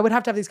too. But I would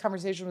have to have these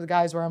conversations with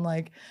guys where I'm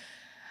like,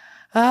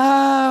 oh,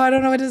 I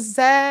don't know what to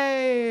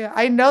say.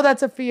 I know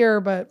that's a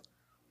fear, but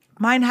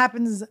mine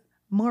happens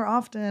more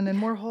often and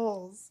more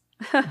holes.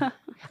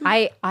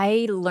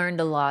 I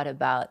learned a lot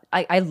about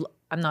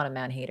I'm not a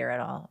man hater at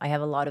all. I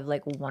have a lot of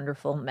like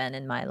wonderful men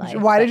in my life.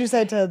 Why did you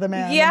say it to the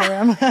man?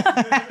 Yeah. In the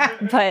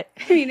room? But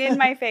I mean, in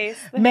my face.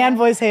 Man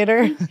voice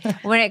hater.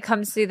 when it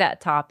comes to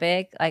that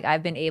topic, like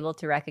I've been able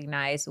to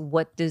recognize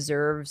what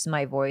deserves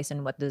my voice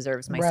and what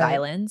deserves my Right.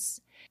 silence.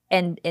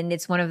 and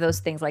it's one of those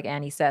things like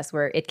Annie says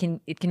where it can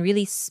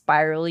really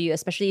spiral you,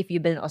 especially if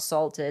you've been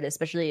assaulted,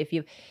 especially if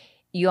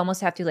you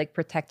almost have to like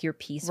protect your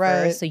peace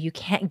first, so you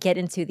can't get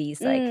into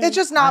these like. It's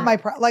just not my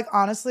like.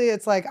 Honestly,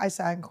 it's like I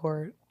sat in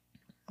court.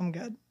 I'm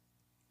good.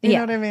 You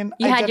know what I mean?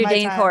 You had your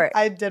day in court.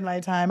 I did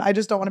my time. I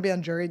just don't want to be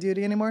on jury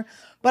duty anymore.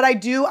 But I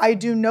do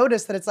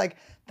notice that it's like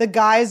the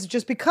guys,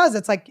 just because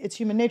it's like it's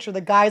human nature,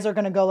 the guys are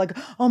gonna go like,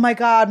 oh my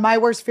God, my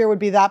worst fear would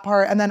be that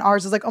part, and then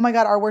ours is like, oh my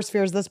God, our worst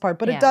fear is this part.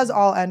 But it does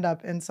all end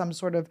up in some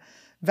sort of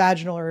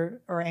vaginal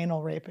or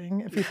anal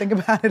raping, if you think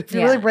about it, if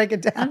you really break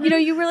it down. You know,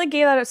 you really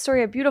gave that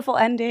story a beautiful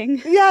ending.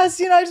 Yes,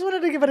 you know, I just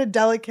wanted to give it a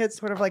delicate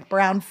sort of like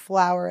brown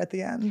flower at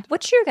the end.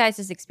 What's your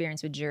guys'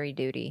 experience with jury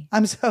duty?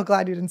 I'm so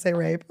glad you didn't say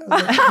rape. I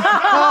was like,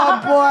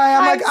 oh boy,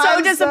 I'm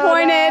so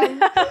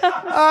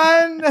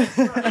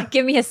disappointed.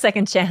 Give me a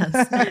second chance.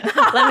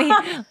 Let me.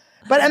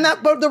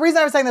 But the reason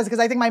I was saying this is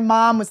because I think my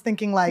mom was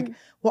thinking like,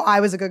 well,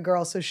 I was a good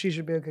girl, so she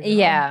should be a good girl.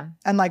 Yeah.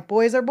 And like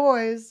boys are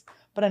boys.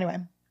 But anyway,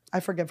 I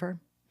forgive her.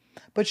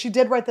 But she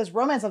did write this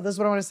romance novel. This is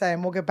what I want to say,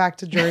 and we'll get back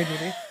to jury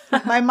duty.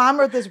 My mom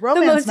wrote this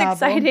romance novel. The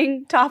most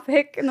exciting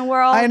topic in the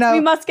world. I know.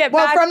 We must get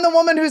back. Well, from the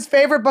woman whose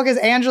favorite book is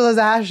Angela's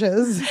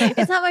Ashes.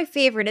 It's not my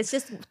favorite. It's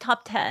just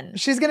top 10.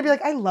 She's going to be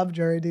like, I love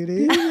jury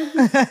duty.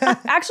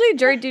 Actually,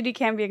 jury duty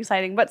can be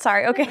exciting, but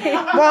sorry, okay.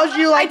 Well,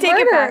 you like I take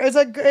murder. it back. It's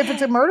like, if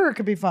it's a murder, it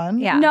could be fun.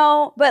 Yeah.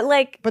 No, but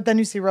like, But then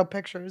you see real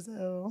pictures.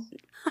 Oh.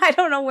 I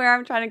don't know where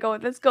I'm trying to go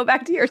with this. Go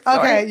back to your story.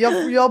 Okay,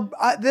 you'll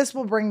this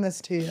will bring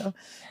this to you.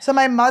 So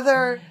my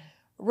mother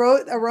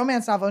wrote a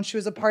romance novel, and she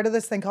was a part of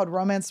this thing called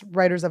Romance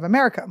Writers of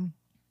America.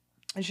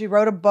 And she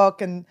wrote a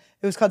book, and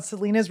it was called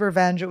Selena's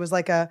Revenge. It was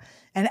like an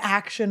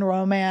action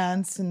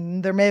romance,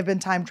 and there may have been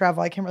time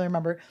travel. I can't really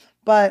remember,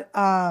 but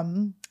I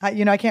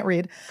can't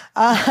read.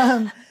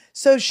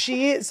 So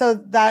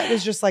that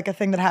was just like a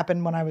thing that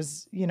happened when I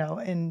was,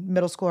 in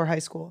middle school or high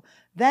school.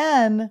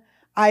 Then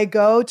I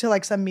go to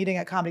like some meeting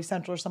at Comedy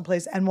Central or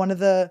someplace, and one of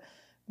the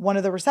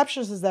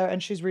receptionists is there,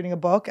 and she's reading a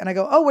book, and I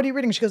go, oh, what are you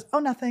reading? She goes, oh,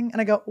 nothing. And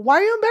I go, why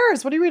are you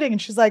embarrassed? What are you reading?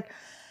 And she's like,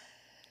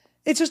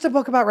 it's just a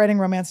book about writing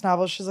romance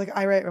novels. She's like,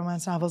 I write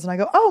romance novels. And I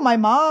go, oh, my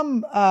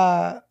mom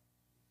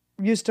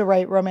used to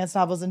write romance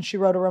novels, and she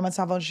wrote a romance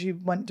novel, and she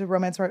went to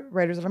Romance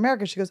Writers of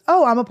America. She goes,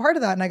 oh, I'm a part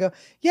of that. And I go,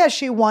 yeah,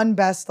 she won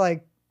best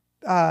book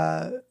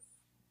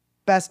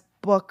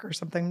or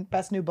something,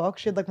 best new book.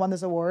 She had like won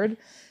this award.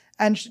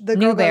 And the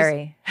girl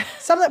Newbery. goes,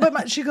 something,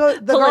 but she goes,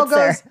 the girl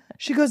goes,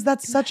 she goes,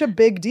 that's such a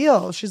big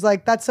deal. She's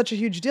like, that's such a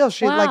huge deal.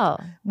 She like,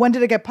 when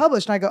did it get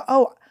published? And I go,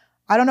 oh,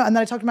 I don't know. And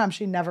then I talked to mom.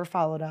 She never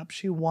followed up.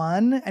 She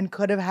won and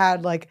could have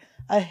had like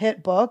a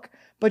hit book,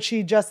 but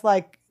she just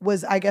like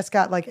was, I guess,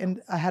 got like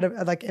ahead of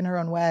like in her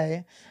own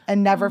way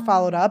and never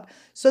followed up.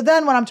 So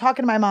then when I'm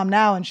talking to my mom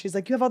now, and she's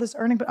like, you have all this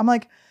earning, but I'm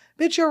like,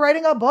 bitch, you're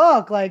writing a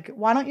book. Like,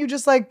 why don't you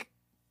just like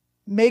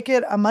make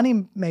it a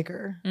money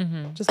maker?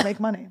 Mm-hmm. Just make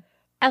money.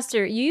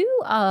 Esther,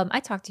 I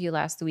talked to you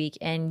last week,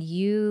 and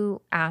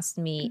you asked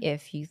me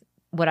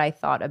what I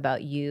thought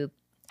about you,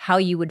 how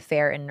you would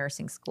fare in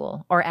nursing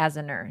school or as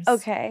a nurse.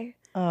 Okay.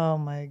 Oh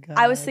my God.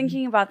 I was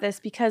thinking about this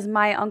because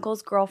my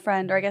uncle's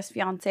girlfriend, or I guess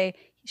fiance,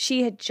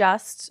 she had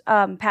just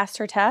passed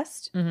her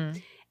test. Mm-hmm.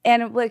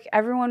 And like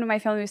everyone in my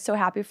family was so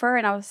happy for her.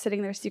 And I was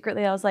sitting there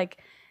secretly. I was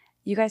like,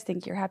 you guys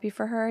think you're happy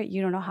for her?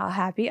 You don't know how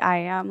happy I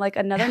am. Like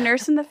another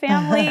nurse in the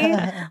family.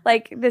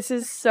 Like this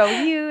is so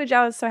huge.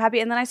 I was so happy.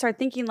 And then I started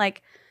thinking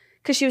like,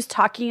 because she was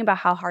talking about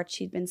how hard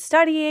she'd been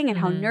studying and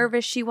how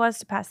nervous she was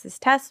to pass this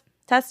test.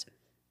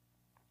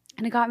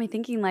 And it got me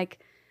thinking like,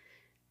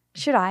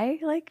 should I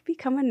like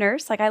become a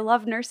nurse? Like I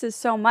love nurses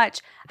so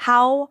much.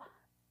 How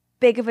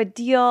big of a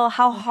deal?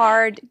 How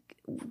hard?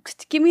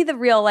 Give me the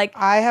real like.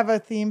 I have a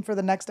theme for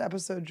the next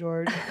episode,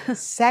 George.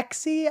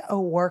 Sexy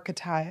work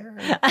attire.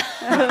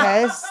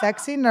 Okay,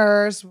 sexy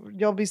nurse.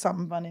 You'll be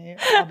something funny.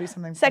 I'll be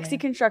something sexy funny.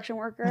 Construction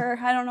worker.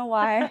 I don't know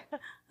why.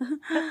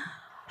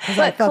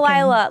 But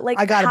Kalila,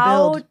 like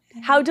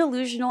how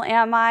delusional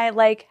am I?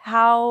 Like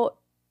how?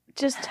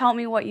 Just tell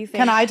me what you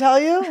think. Can I tell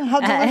you how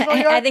delusional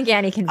you are? I think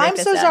Annie can. I'm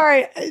so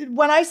sorry.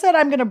 When I said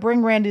I'm going to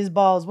bring Randy's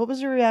balls, what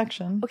was your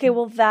reaction? Okay,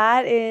 well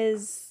that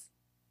is.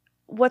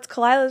 What's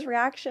Kalila's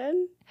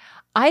reaction?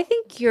 I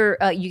think you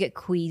get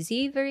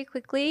queasy very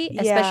quickly,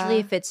 especially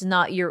if it's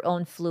not your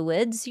own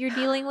fluids you're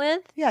dealing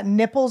with. Yeah,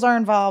 nipples are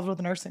involved with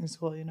nursing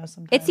school,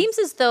 sometimes. It seems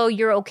as though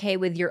you're okay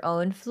with your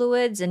own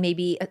fluids and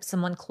maybe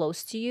someone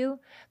close to you.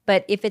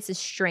 But if it's a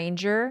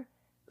stranger,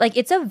 like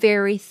it's a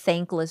very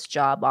thankless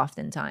job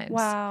oftentimes.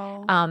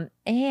 Wow.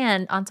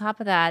 And on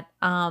top of that,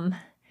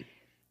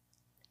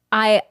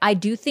 I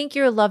do think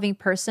you're a loving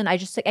person. I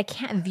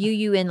can't view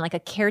you in like a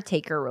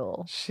caretaker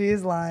role.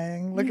 She's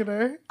lying. Look at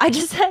her. I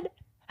just said,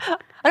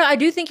 I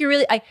do think you're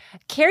really,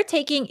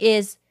 caretaking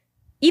is,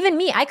 even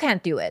me, I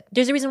can't do it.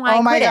 There's a reason why I quit.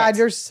 Oh my God,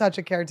 you're such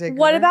a caretaker.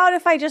 What about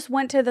if I just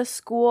went to the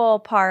school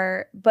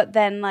part, but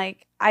then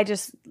like I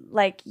just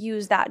like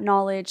use that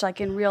knowledge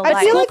like in real life.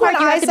 I feel like when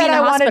part, you I have to be said in I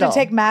the wanted to hospital.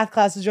 take math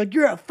classes, you're like,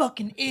 you're a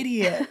fucking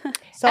idiot.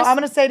 So I'm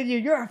going to say to you,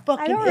 you're a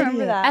fucking I don't idiot.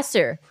 remember that.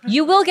 Esther,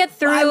 you will get Why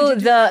through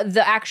would you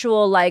the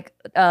actual like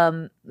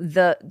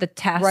the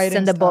tests Writing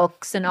and the stuff.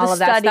 books and all The of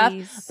that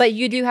studies. stuff. But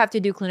you do have to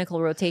do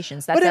clinical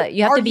rotations. That's But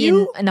you have are to be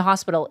you- in the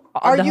hospital.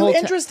 Are the you whole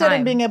interested time.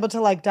 in being able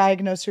to like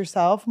diagnose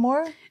yourself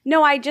more?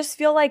 No, I just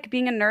feel like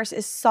being a nurse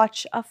is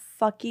such a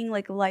fucking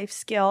like life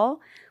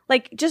skill.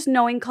 Like just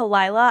knowing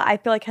Kalila, I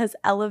feel like has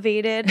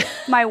elevated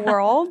my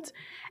world.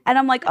 And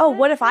I'm like, oh,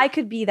 what if I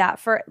could be that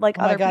for like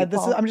Oh my other God,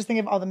 people? I'm just thinking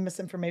of all the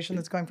misinformation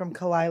that's going from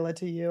Kalila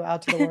to you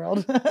out to the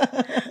world.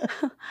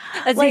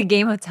 That's like a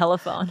game of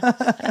telephone.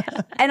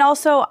 And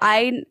also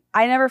I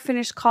never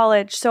finished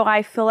college, so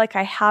I feel like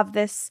I have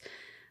this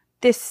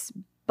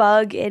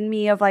bug in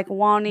me of like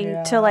wanting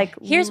Yeah. to like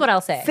Here's what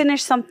I'll say.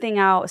 finish something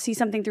out, see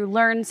something through,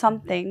 learn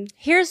something.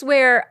 Here's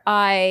where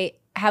I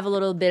have a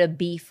little bit of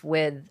beef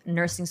with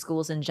nursing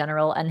schools in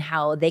general and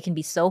how they can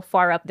be so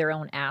far up their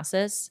own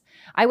asses.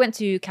 I went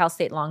to Cal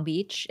State Long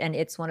Beach, and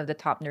it's one of the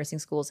top nursing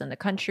schools in the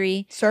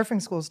country,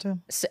 Surfing schools too.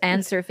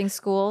 and surfing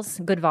schools,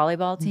 good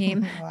volleyball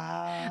team.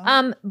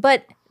 Wow.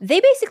 But they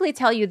basically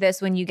tell you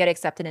this when you get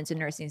accepted into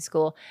nursing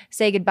school.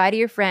 Say goodbye to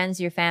your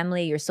friends, your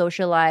family, your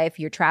social life,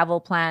 your travel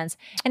plans.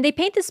 And they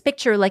paint this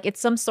picture like it's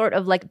some sort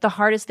of like the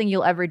hardest thing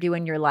you'll ever do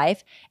in your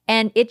life.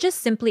 And it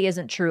just simply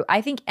isn't true.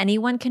 I think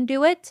anyone can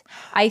do it.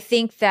 I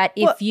think that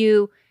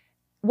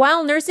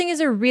while nursing is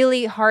a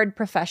really hard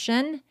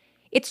profession,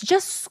 it's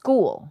just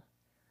school.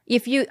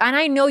 And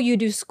I know you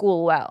do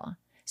school well.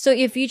 So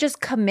if you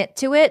just commit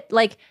to it,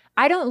 like,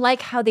 I don't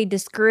like how they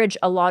discourage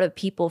a lot of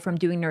people from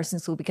doing nursing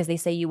school because they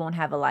say you won't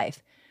have a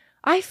life.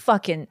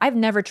 I've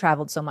never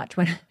traveled so much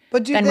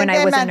But do you than think when I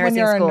they was in meant when nursing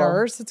you're school. a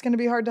nurse, it's going to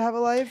be hard to have a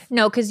life?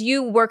 No, because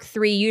you work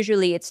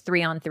usually it's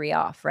 3 on 3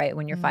 off, right?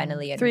 When you're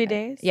finally in 3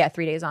 days? Yeah,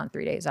 3 days on,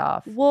 3 days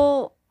off.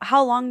 Well,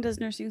 how long does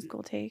nursing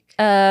school take?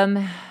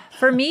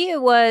 For me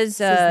it was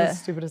This is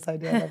the stupidest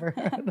idea I've ever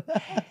heard.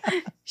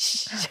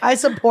 I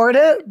support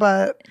it,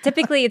 but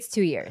typically it's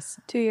 2 years.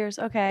 2 years.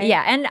 Okay.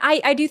 Yeah, and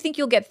I do think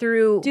you'll get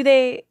through. Do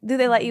they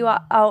let you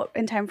out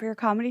in time for your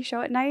comedy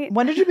show at night?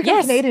 when did you become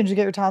Yes. Canadian? Did you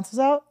get your tonsils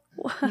out?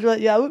 Did you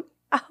let you out?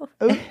 Out?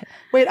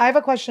 Wait, I have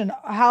a question.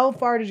 How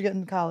far did you get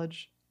in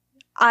college?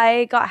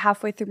 I got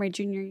halfway through my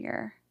junior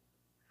year,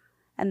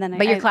 and then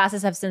But your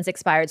classes have since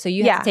expired, so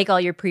you have Yeah. to take all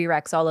your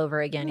prereqs all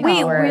over again. if Wait,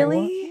 you were-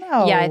 really?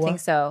 No. Yeah, I think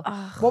so.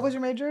 What was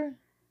your major?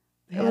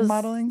 Hand was-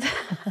 modeling?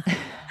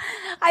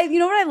 You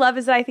know what I love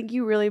is that I think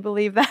you really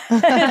believe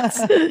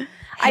that.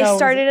 I No,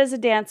 started as a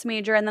dance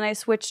major and then I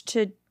switched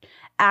to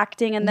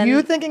acting and then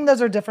You thinking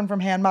those are different from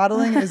hand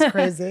modeling is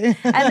crazy.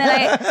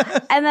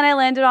 and then I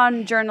landed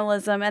on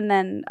journalism and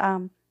then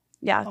quit.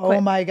 Oh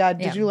my God.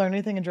 Did Yeah. you learn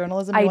anything in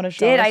journalism? I You want to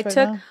show did. us I right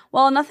took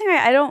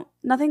now?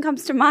 nothing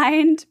comes to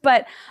mind,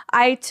 but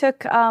I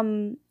took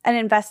an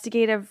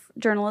investigative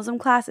journalism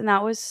class and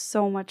that was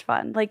so much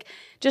fun. Like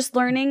just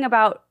learning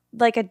about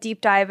like a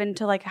deep dive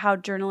into like how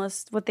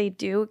journalists what they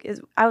do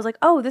is I was like,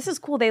 oh, this is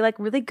cool. They like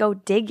really go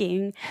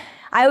digging.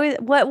 I was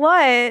what?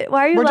 Why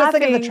are you We're just laughing?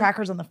 thinking of the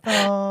trackers on the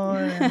phone.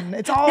 And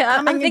it's all Yeah,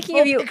 coming I'm thinking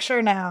in of full you-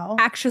 picture now.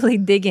 Actually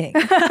digging.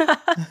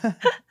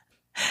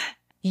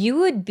 You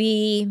would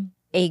be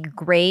a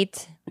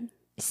great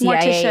CIA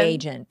Mortician.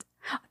 agent.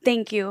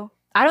 Thank you.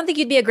 I don't think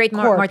you'd be a great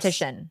Corpse.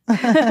 mortician.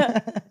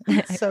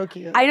 So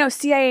cute. I know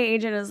CIA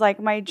agent is like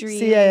my dream.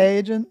 CIA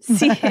agent.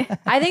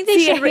 I think they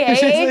should.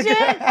 CIA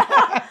agent?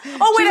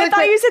 Oh wait, She's I like thought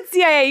the- you said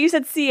CIA. You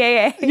said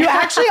CAA. You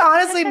actually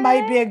honestly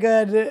might be a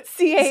good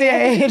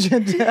CIA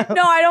agent. Too.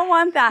 No, I don't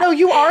want that. No,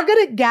 you are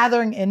good at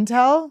gathering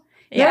intel.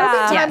 There have Yeah.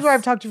 been times Yes. where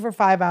I've talked to you for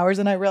 5 hours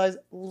and I realize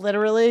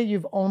literally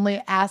you've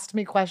only asked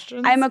me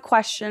questions. I'm a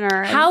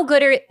questioner. How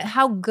good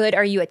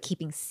are you at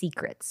keeping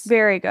secrets?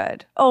 Very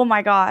good. Oh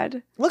my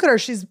god. Look at her.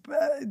 She's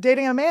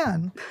dating a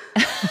man.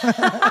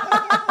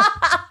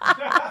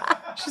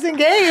 She's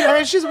engaged. I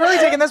mean, she's really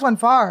taking this one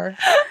far.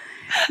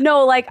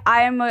 No, like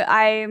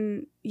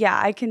I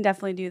can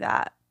definitely do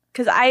that.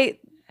 Cause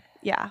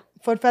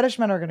Foot fetish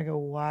men are going to go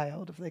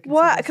wild if they can. see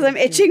what? this Cause I'm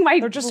cute. itching my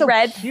They're just so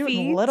red cute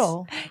feet. and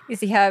little. You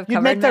see how I've You'd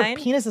covered make their mine?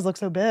 penises look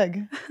so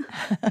big.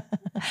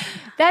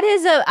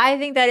 I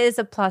think that is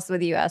a plus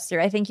with you, Esther.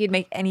 I think you'd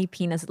make any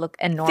penis look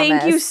enormous.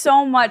 Thank you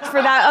so much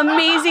for that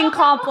amazing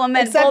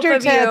compliment, Except both your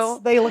of tits. you.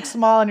 They look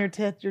small on your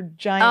tits. Your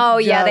giant. Oh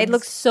yeah, they'd jugs.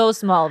 look so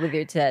small with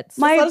your tits.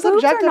 My let us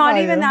boobs are not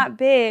objectify even you. that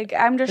big.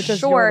 I'm just It's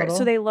just your short, little.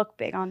 so they look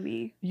big on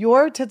me.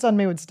 Your tits on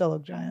me would still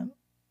look giant.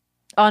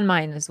 On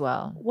mine as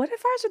well. What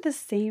if ours are the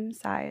same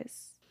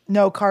size?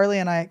 No, Carly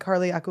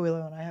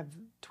Aquillo and I have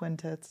twin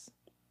tits.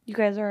 You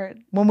guys are.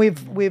 When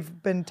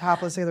we've been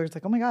topless together, it's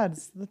like, oh my God,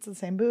 that's the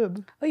same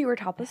boob. Oh, you were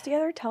topless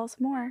together? Tell us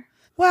more.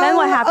 Well, Then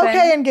what happened?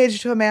 Okay,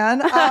 engaged to a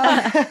man.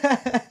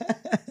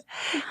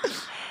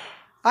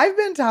 I've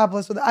been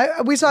topless with.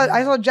 I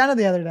saw Jenna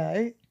the other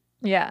day,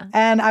 Yeah.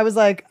 and I was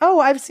like, oh,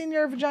 I've seen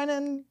your vagina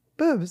and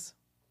boobs.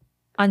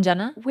 On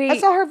Jenna? I Wait,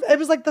 saw her. It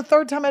was like the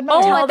third time I'd met Oh,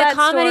 her. Tell at the that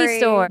Comedy story.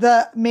 Store.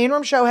 The main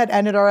room show had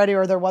ended already,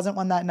 or there wasn't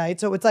one that night.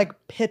 So it's like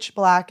pitch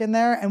black in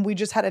there, and we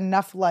just had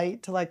enough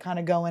light to like kind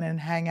of go in and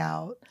hang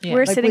out. Yeah.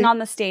 we're Like, sitting we- on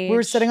the stage. We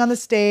were sitting on the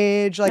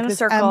stage, like In a this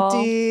circle.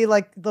 empty,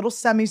 like little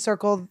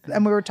semicircle,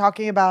 and we were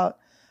talking about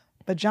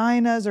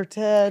vaginas or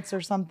tits or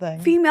something.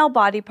 female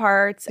body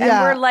parts, and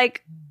Yeah. we're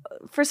like,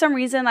 for some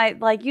reason, I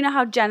like, you know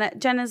how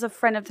Jenna's a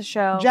friend of the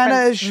show. Jenna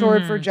Friend- is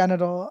short for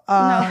genital.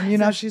 You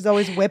know, she's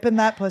always whipping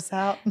that puss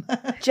out.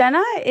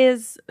 Jenna,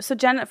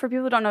 for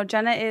people who don't know,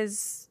 Jenna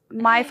is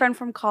my friend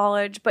from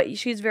college, but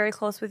she's very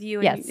close with you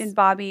and, Yes. and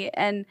Bobby.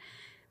 And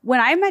when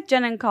I met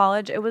Jenna in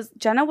college,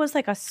 Jenna was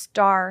like a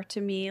star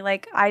to me.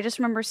 Like, I just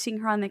remember seeing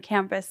her on the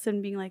campus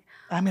and being like,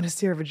 I'm gonna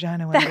see her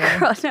vagina one day.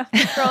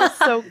 that girl's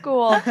so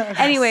cool.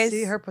 Anyways,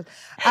 See her puss.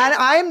 And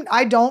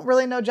I don't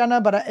really know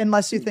Jenna, but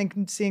unless you think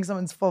seeing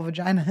someone's full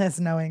vagina is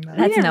knowing that.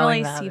 we That's didn't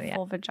knowing really them, see yeah.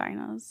 full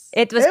vaginas.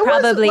 It was It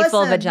probably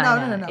full listen,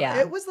 vagina. No. Yeah.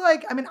 It was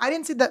like, I mean, I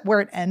didn't see that where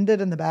it ended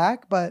in the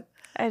back, but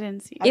I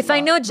didn't see. If I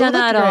know It Jenna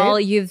looked at all,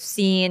 great. you've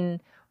seen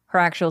her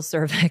actual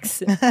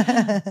cervix.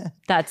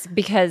 That's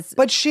because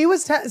but she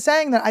was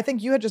saying that I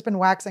think you had just been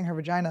waxing her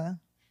vagina.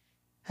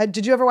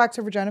 Did you ever wax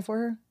her vagina for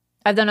her?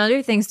 I've done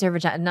other things to her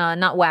vagina. No,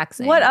 not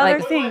waxing. what other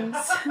Like- things.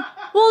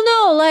 Well,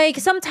 no, like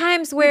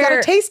sometimes You where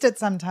gotta taste it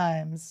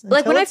sometimes.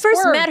 like when until I it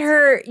first met squirts.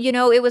 her, you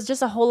know, it was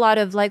just a whole lot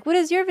of like, what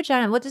is your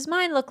vagina? What does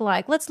mine look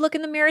like? Let's look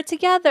in the mirror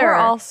together. We're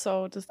all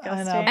so disgusting.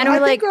 I know. and I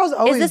we're think like, girls is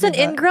always this do an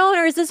that. ingrown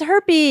or is this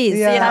herpes?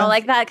 You Yeah. know,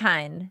 like that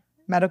kind.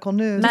 medical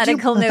news.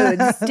 Medical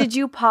nudes. Did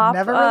you pop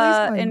Never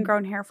released mine.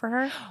 ingrown hair for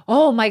her?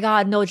 Oh my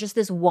God, no, just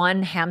this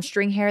one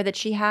hamstring hair that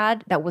she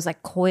had that was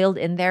like coiled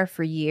in there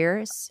for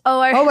years.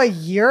 Oh, Oh, a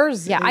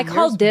years. Yeah, a I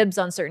call years- dibs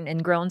on certain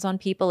ingrowns on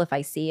people if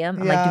I see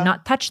them. I'm like, Yeah. do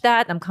not touch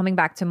that. I'm coming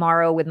back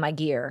tomorrow with my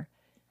gear.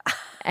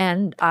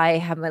 And I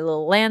have my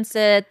little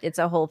lancet. It's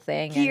a whole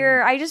thing. and-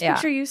 Here, I just yeah.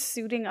 picture you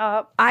suiting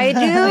up. I with a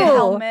do.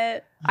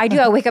 helmet. I do.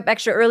 I wake up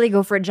extra early,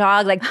 go for a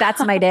jog. Like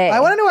that's my day. I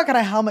want to know what kind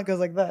of helmet goes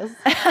like this.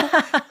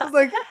 It's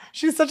like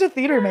she's such a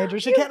theater major;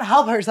 she can't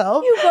help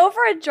herself. You go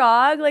for a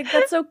jog, like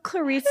that's so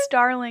Clarice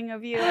Starling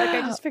of you. Like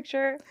I just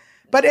picture.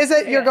 But is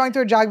it you're going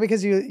through a jog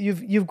because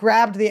you've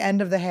grabbed the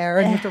end of the hair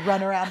and you have to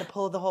run around to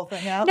pull the whole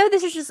thing out? No,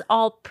 this is just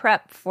all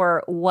prep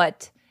for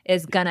what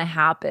is gonna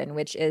happen,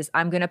 which is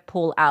I'm gonna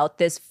pull out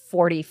this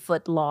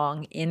 40-foot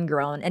long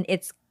ingrown, and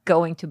it's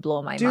going to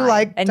blow my Do you mind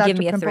like and Dr. give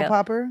me a Pimple thrill.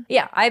 Popper?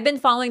 Yeah, I've been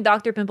following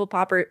Dr. Pimple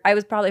Popper. I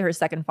was probably her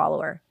second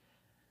follower.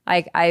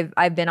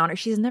 I've been on her.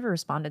 She's never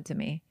responded to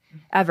me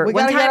ever. We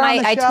One gotta get time her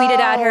on the I tweeted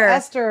at show. her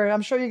Esther,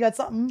 I'm sure you got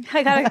something.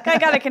 I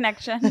got a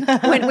connection.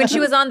 when she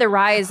was on the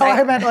rise. Oh,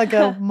 I meant like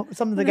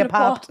something to get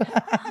gonna popped.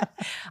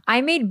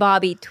 I made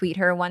Bobby tweet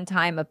her one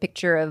time a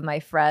picture of my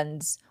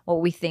friend's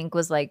what we think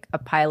was like a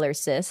pilar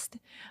cyst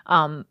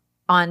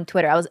on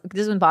Twitter.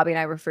 This is when Bobby and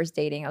I were first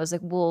dating. I was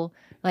like, well,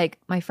 like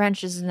my friend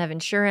she doesn't have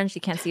insurance. She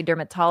can't see a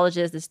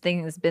dermatologist. This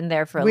thing has been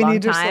there for a We long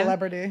need your time.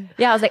 celebrity.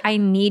 Yeah, I was like, I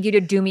need you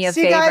to do me a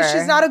See, favor. guys,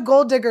 she's not a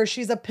gold digger.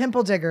 She's a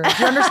pimple digger. Do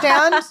you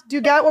understand? Do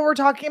you get what we're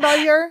talking about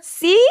here?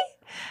 See?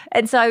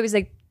 And so I was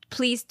like,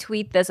 please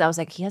tweet this. I was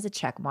like, he has a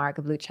check mark,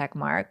 a blue check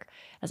mark.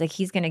 I was like,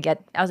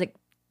 I was like,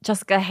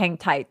 Jessica, hang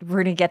tight.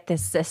 We're gonna get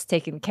this cyst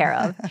taken care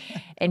of.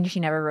 And she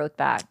never wrote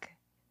back.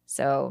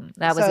 So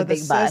that was So a big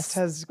the bust. cyst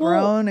has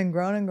grown and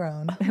grown and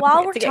grown. While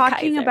have we're to get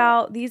talking Kaiser.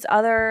 about these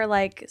other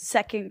like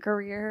second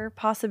career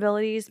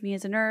possibilities, me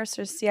as a nurse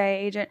or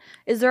CIA agent,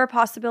 is there a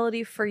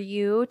possibility for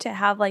you to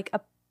have like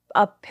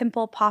a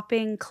pimple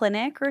popping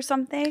clinic or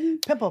something?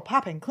 Pimple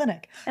popping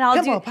clinic. And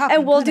Pimple popping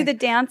and we'll do clinic.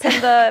 the dance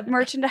and the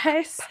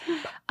merchandise.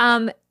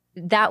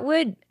 That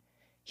would.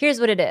 Here's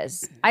what it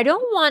is. I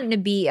don't want to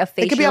be a facialist.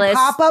 It could be a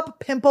pop-up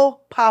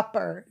pimple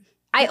popper.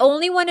 I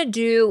only want to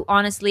do,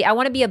 honestly, I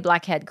want to be a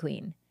blackhead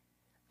queen.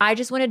 I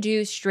just want to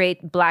do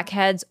straight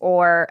blackheads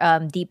or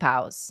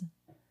depows.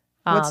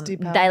 What's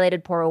depow?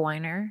 Dilated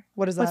poro-winer.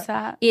 What is What's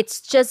that? that?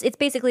 It's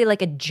basically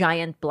like a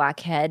giant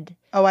blackhead.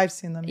 Oh, I've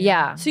seen them.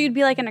 Yeah. So you'd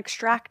be like an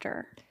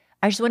extractor.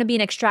 I just want to be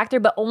an extractor,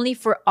 but only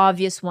for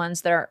obvious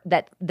ones because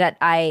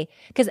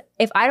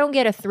if I don't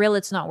get a thrill,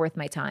 it's not worth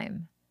my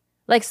time.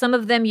 Like some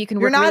of them you can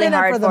You're work not really in it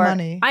hard for the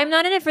money. I'm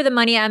not in it for the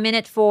money. I'm in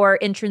it for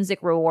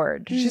intrinsic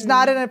reward. She's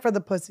not in it for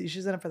the pussy.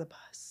 She's in it for the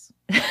puss.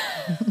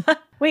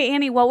 Wait,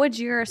 Annie, what would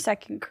your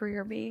second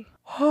career be?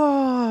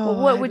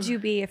 Oh, What would you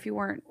be if you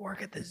weren't?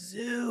 work at the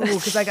zoo?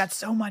 Because I got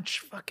so much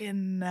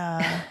fucking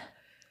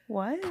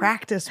What?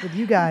 practice with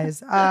you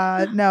guys.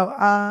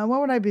 No.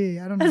 What would I be?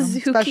 I don't know.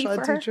 Special ed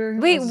zookeeper? teacher.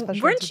 Wait, I was a special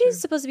ed weren't you teacher.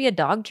 supposed to be a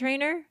dog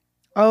trainer?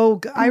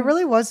 Oh, I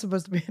really was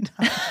supposed to be a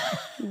doctor.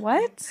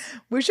 What?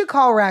 We should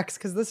call Rex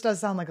because this does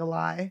sound like a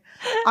lie.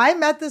 I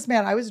met this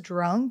man. I was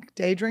drunk,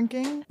 day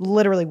drinking,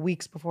 literally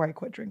weeks before I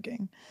quit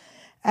drinking.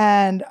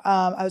 And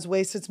I was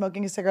wasted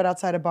smoking a cigarette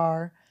outside a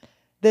bar.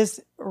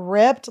 This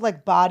ripped,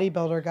 like,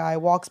 bodybuilder guy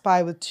walks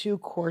by with two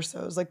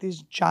Corsos, like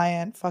these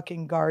giant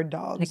fucking guard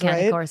dogs,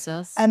 Mechanic right?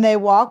 Corsos. And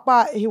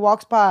he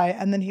walks by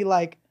and then he,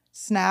 like,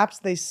 snaps,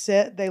 they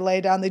sit, they lay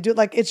down, they do,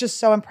 like, it's just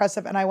so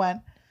impressive. And I went,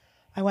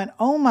 I went,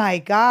 oh my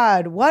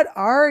God, what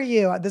are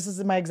you? This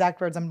is my exact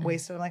words. I'm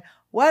wasted. I'm like,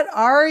 what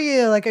are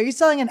you? Like, are you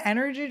selling an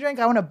energy drink?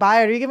 I want to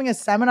buy it. Are you giving a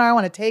seminar? I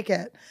want to take it.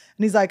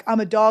 And he's like, I'm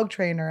a dog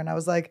trainer. And I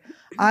was like,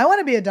 I want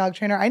to be a dog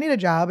trainer. I need a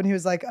job. And he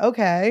was like,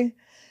 okay.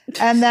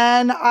 And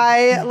then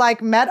I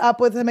like met up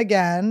with him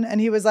again.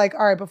 And he was like,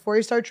 all right, before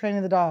you start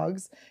training the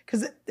dogs,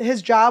 because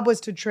his job was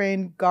to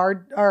train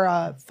guard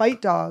or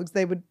fight dogs.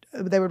 They would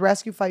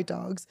rescue fight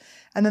dogs.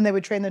 And then they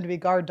would train them to be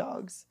guard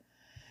dogs.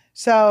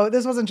 So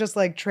this wasn't just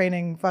like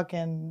training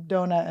fucking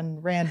Donut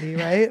and Randy,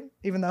 right?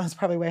 Even though it's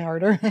probably way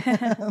harder.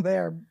 They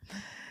are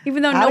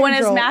Even though no one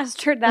has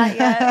mastered that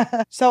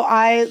yet. So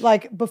I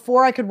like,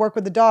 before I could work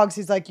with the dogs,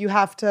 he's like, you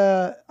have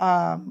to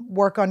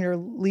work on your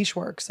leash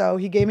work. So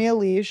he gave me a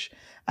leash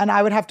and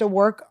I would have to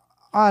work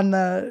on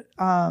the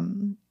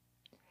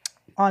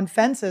on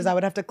fences. I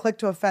would have to click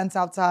to a fence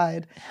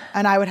outside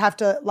and I would have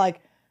to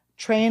like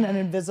train an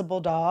invisible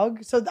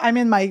dog. So I'm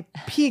in my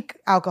peak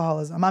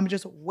alcoholism. I'm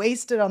just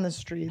wasted on the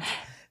streets.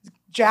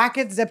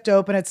 Jacket zipped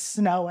open. It's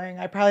snowing.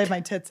 I probably have my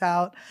tits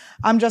out.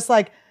 I'm just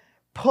like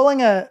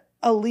pulling a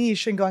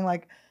leash and going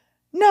like,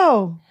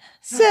 no,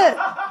 sit,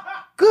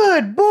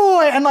 good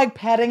boy, and like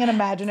petting an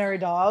imaginary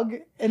dog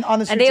on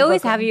the streets. And they of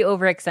always Brooklyn. have you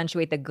over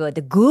accentuate the good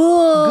dog.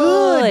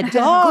 Good. And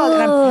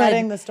I'm Good.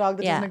 petting this dog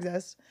that doesn't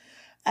exist.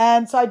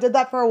 And so I did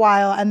that for a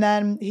while. And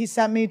then he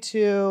sent me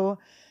to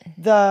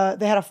they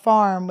had a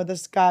farm with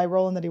this guy,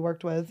 Roland, that he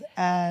worked with.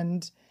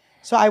 And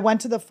so I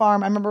went to the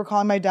farm. I remember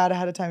calling my dad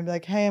ahead of time and be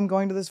like, hey, I'm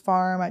going to this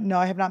farm.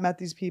 I have not met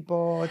these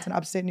people. It's in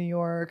upstate New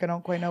York. I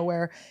don't quite know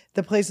where.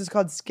 The place is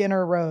called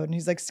Skinner Road. And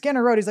he's like,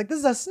 Skinner Road? He's like, this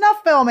is a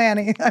snuff film,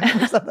 Annie. I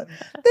remember something.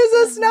 This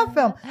is a snuff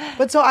film.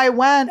 But so I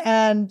went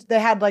and they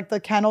had like the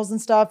kennels and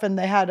stuff. And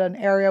they had an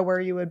area where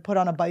you would put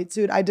on a bite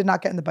suit. I did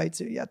not get in the bite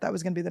suit yet. That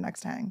was going to be the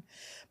next hang.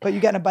 But you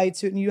get in a bite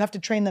suit and you have to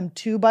train them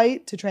to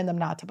bite to train them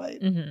not to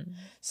bite. Mm-hmm.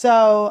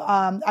 So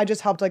I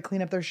just helped like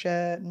clean up their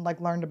shit and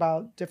like learned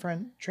about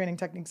different training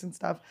techniques and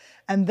stuff.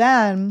 And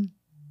then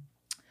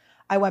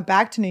I went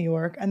back to New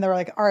York and they were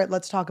like, all right,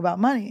 let's talk about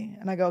money.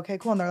 And I go, okay,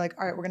 cool. And they're like,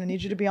 all right, we're going to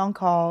need you to be on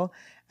call.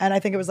 And I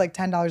think it was like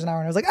 $10 an hour.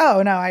 And I was like,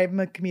 oh no, I'm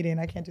a comedian.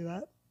 I can't do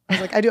that. I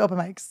was like, I do open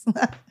mics.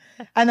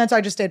 And then so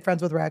I just stayed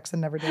friends with Rex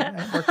and never did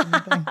work or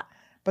anything.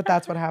 But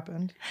that's what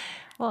happened.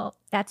 Well,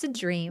 that's a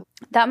dream.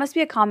 That must be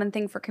a common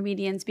thing for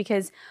comedians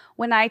because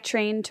when I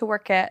trained to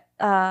work at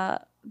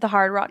the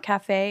Hard Rock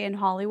Cafe in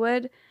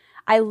Hollywood,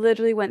 I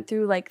literally went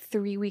through like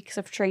 3 weeks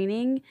of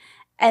training.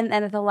 And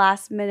then at the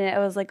last minute, I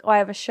was like, oh, I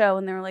have a show.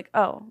 And they were like,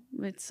 oh,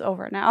 it's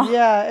over now.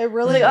 Yeah, it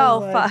really Like, is oh,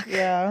 like, fuck.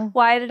 Yeah.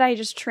 Why did I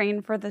just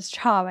train for this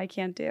job I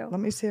can't do? Let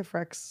me see if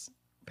Rex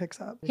picks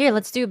up. Here,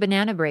 let's do a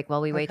banana break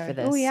while we wait Okay. for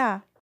this. Oh,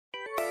 yeah.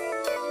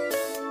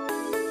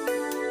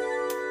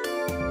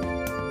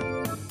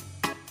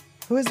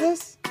 Who is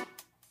this?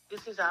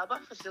 This is Alba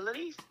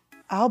Facilities.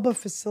 Alba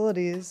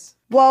Facilities.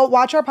 Well,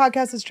 watch our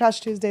podcast. It's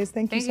Trash Tuesdays.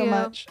 Thank you Thank so you.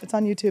 much. It's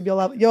on YouTube.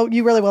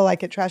 You really will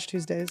like it. Trash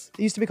Tuesdays.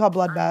 It used to be called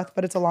Bloodbath,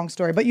 but it's a long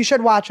story. But you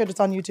should watch it. It's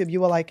on YouTube. You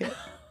will like it.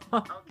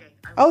 Okay.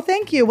 Oh,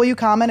 thank you. Will you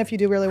comment if you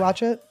do really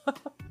watch it?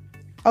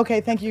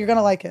 Okay, thank you. You're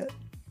gonna like it.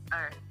 All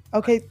right.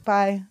 Okay,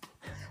 bye.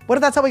 What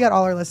if that's how we got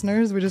all our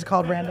listeners? We just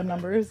called random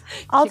numbers.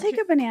 I'll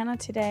take a banana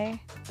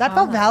today That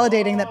felt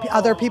validating that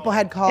other people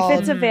had called. if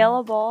it's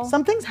available.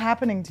 Something's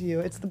happening to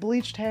you. It's the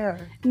bleached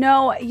hair.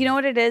 No, you know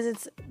what it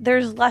is?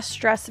 There's less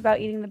stress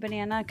about eating the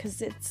banana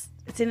because it's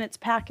in its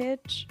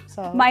package.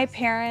 So My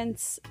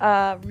parents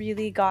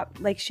really got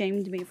like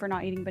shamed me for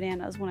not eating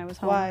bananas when I was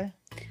home. why?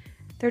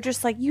 They're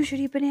just like, you should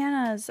eat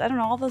bananas. I don't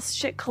know, all this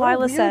shit What a Kalila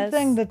weird says.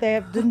 thing that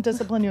they didn't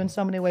discipline you in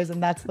so many ways,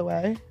 and that's the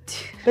way.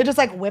 They just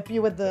like whip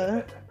you with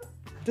the.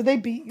 Did they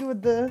beat you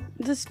with the?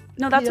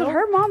 No, that's Peel? what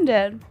her mom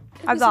did.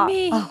 I It was thought.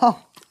 me.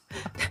 Oh.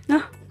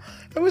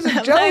 It was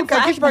a joke.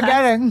 I keep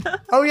forgetting.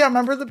 Oh yeah,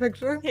 remember the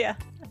picture? Yeah.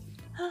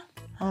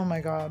 Oh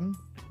my god,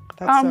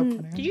 that's so funny.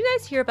 Did you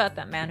guys hear about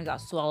that man who got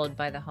swallowed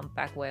by the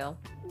humpback whale?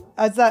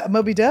 Is that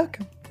Moby Dick?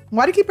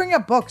 Why do you keep bringing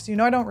up books? You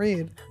know I don't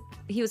read.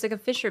 He was like a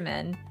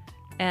fisherman,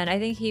 and I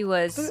think he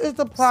was This is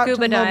the plot to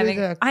scuba Moby diving.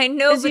 Dick. I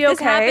know, Is but he this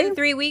okay? happened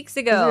 3 weeks Is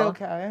he ago.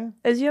 okay?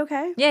 Is he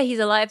okay? Yeah, he's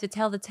alive to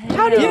tell the tale.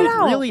 How did Did you it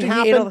know? really Did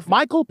he eat all happen? the-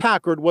 Michael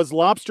Packard was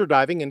lobster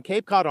diving in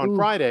Cape Cod on Ooh,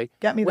 Friday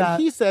get me when that.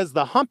 he says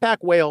the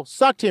humpback whale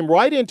sucked him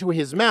right into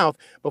his mouth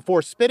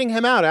before spitting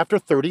him out after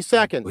 30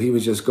 seconds. He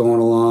was just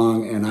going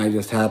along, and I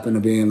just happened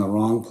to be in the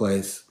wrong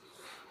place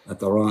at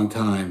the wrong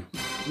time.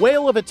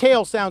 Whale of a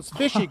tail sounds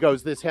fishy,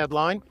 goes this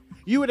headline.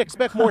 You would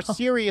expect more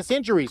serious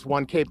injuries,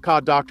 one Cape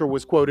Cod doctor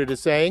was quoted as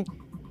saying.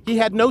 He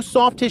had no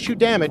soft tissue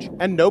damage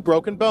and no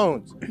broken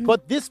bones.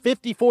 But this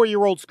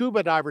 54-year-old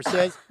scuba diver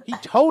says he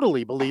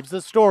totally believes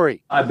the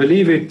story. I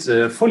believe it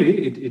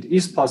fully. It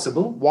is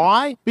possible.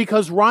 Why?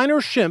 Because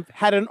Reiner Schimpf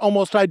had an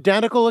almost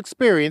identical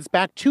experience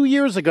back 2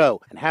 years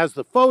ago and has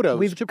the photos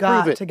We've to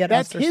got prove it. to get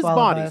That's Esther his swallowed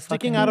by body a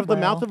sticking fucking out of the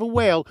whale. mouth of a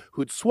whale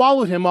who'd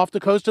swallowed him off the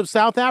coast of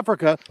South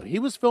Africa. But he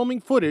was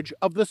filming footage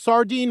of the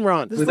sardine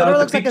run. This Without literally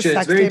the looks like a picture,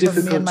 sex it's very tape of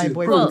me difficult and my to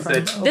boyfriend. Well, prove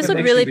from that This would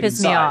Okay. really Actually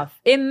piss me inside. off.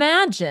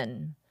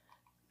 Imagine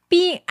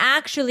being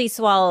actually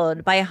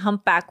swallowed by a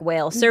humpback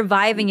whale,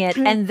 surviving it,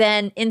 and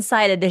then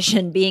Inside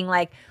Edition being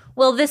like,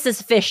 well, this is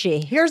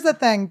fishy. Here's the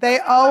thing. They're Yeah,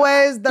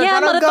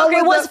 gonna go motherfucker,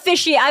 it with was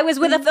fishy. I was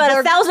with a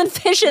 1,000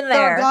 fish in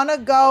they're there. gonna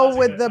go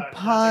with the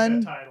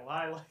pun.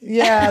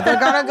 Yeah, they're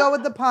gonna go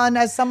with the pun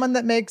as someone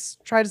that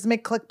tries to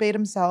make clickbait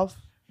himself.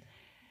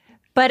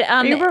 But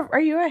Are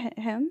you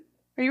him?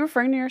 Are you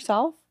referring to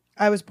yourself?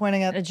 I was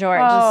pointing at George.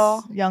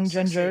 Oh. young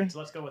ginger. Succeeds.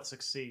 Let's go with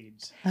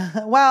succeeds.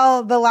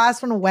 Well, the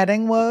last one,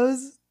 wedding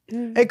woes.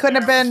 It couldn't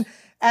have been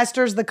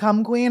Esther's the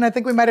cum queen. I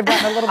think we might have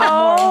gotten a little bit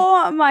more.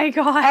 Oh my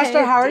god.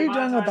 Esther, how are you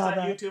doing with all Demonetized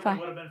on that? YouTube, it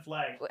would have been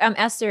flagged.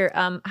 Esther,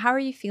 how are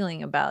you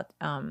feeling about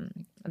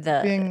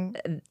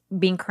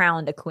being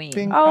crowned a queen?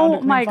 Being crowned a Oh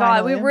queen my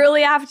god, we finally.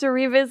 really have to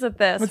revisit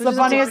this. It's the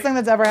funniest thing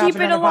that's ever happened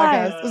Keep it on our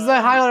alive. podcast. This is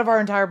the highlight of our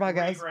entire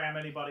podcast. Regram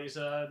anybody's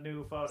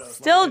new photos.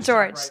 Still, Like,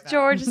 George. right now.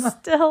 George is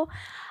still,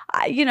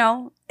 you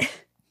know,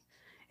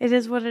 it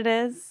is what it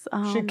is.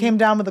 She came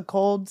down with a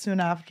cold soon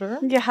after.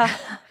 Yeah.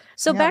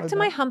 So Yeah, back with to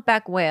my that.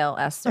 humpback whale,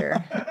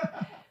 Esther.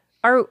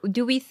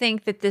 Do we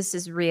think that this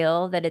is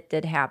real, that it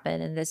did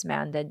happen and this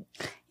man did?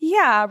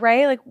 Yeah,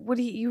 right? Like,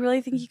 you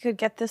really think he could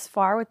get this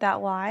far with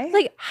that lie?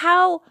 Like,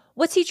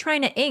 what's he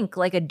trying to ink?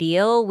 Like a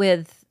deal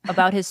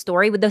about his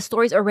story? But the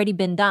story's already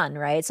been done,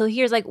 right? So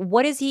here's like,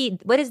 what is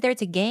there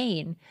to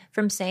gain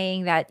from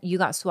saying that you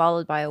got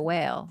swallowed by a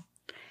whale?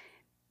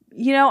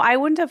 You know, I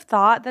wouldn't have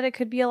thought that it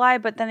could be a lie,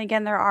 but then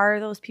again, there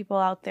are those people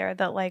out there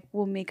that like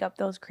will make up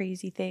those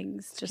crazy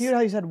things. Just Cute how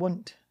you said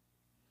wouldn't.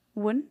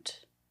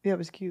 wouldn't. Yeah, it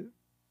was cute.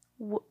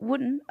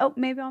 Wouldn't. Oh,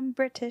 maybe I'm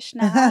British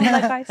now,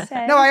 like I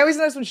said. No, I always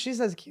notice when she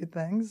says cute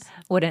things.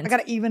 Wouldn't. I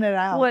gotta even it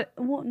out.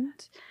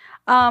 Wouldn't.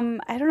 I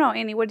don't know,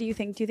 Annie. What do you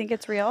think? Do you think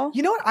it's real?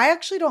 You know what? I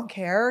actually don't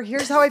care.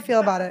 Here's how I feel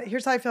about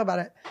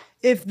it.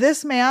 If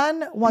this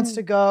man wants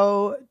to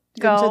go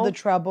into the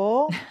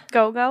trouble,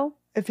 Go.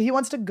 if he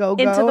wants to go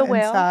Into the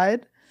whale.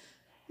 inside,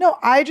 no,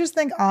 I just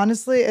think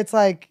honestly, it's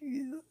like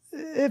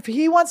if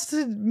he wants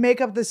to make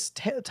up this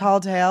tall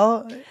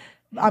tale,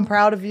 I'm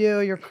proud of you.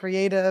 You're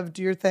creative.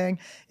 Do your thing.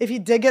 If he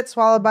did get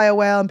swallowed by a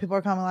whale and people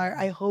are calling him a liar,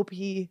 I hope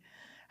he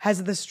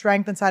has the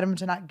strength inside him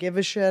to not give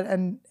a shit.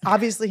 And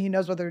obviously he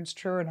knows whether it's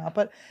true or not.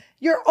 But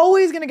you're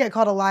always going to get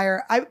called a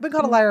liar. I've been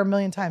called a liar a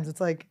million times.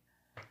 It's like,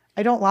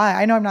 I don't lie.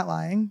 I know I'm not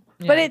lying.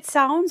 But it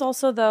sounds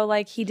also, though,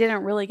 like he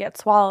didn't really get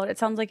swallowed. It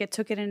sounds like it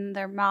took it in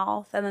their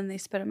mouth and then they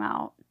spit him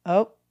out.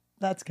 Oh,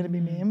 that's going to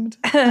be memed.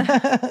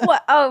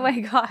 What? Oh, my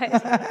God.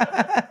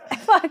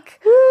 Fuck.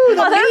 Woo,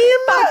 the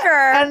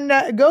Motherfucker. meme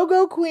and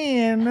go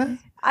queen.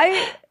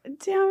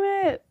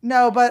 Damn it.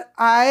 No, but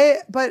I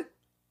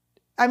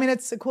mean,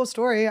 it's a cool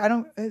story.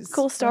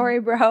 Cool story,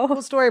 bro.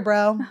 Cool story,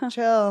 bro.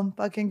 Chill.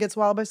 Fucking get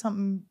swallowed by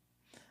something.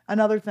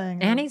 Another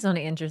thing. Annie's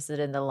only interested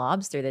in the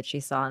lobster that she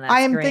saw on that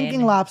I am screen.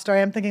 thinking lobster.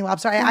 I I'm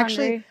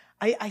actually,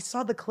 hungry. I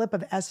saw the clip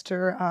of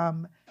Esther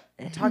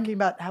talking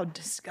about how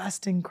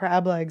disgusting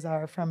crab legs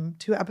are from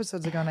 2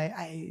 episodes ago,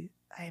 and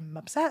I'm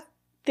upset.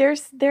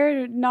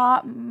 They're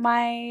not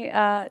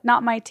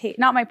my taste,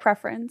 not my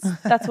preference.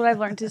 That's what I've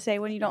learned to say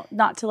when you don't,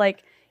 not to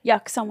like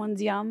yuck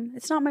someone's yum.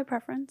 It's not my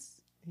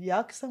preference.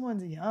 Yuck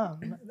someone's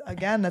yum.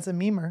 Again, that's a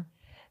memer.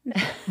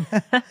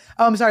 Oh,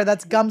 I'm sorry.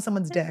 That's gum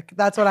someone's dick.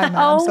 That's what I meant.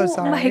 I'm so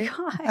sorry. Oh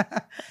my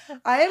God.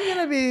 I am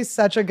going to be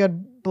such a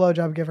good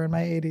blowjob giver in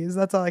my 80s.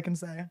 That's all I can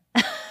say.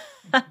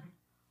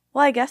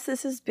 Well, I guess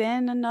this has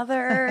been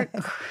another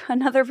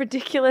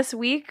ridiculous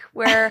week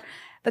where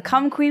the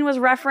cum queen was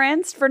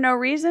referenced for no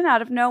reason,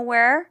 out of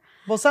nowhere.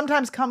 Well,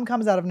 sometimes cum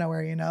comes out of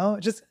nowhere, you know?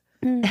 Just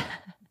right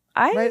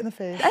in the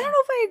face. I don't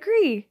know if I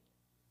agree.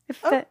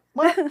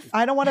 Well,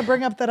 I don't want to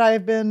bring up that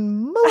I've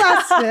been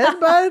molested,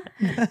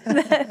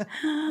 but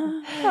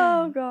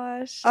Oh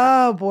gosh.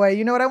 oh boy,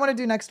 you know what I want to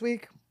do next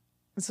week?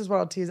 This is what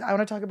I'll tease. I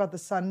want to talk about the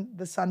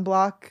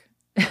sunblock,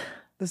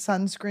 the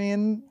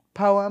sunscreen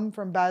poem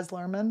from Baz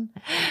Luhrmann.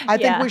 I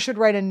think we should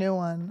write a new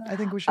one. I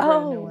think we should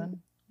write a new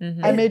one.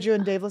 Mm-hmm. I made you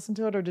and Dave listen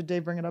to it, or did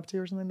Dave bring it up to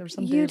you or something? There was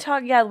some You Dave.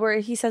 talk, where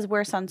he says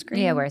wear sunscreen.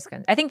 Yeah, wear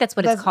sunscreen. I think that's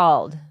what it's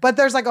called. But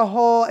there's like a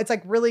whole, it's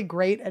like really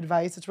great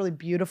advice. It's really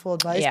beautiful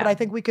advice, Yeah. but I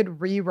think we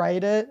could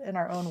rewrite it in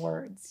our own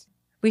words.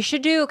 We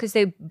should do, because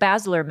they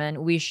Baz Luhrmann,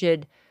 we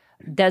should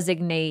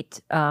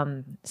designate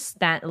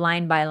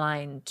line by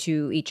line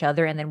to each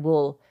other, and then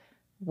we'll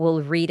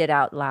read it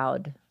out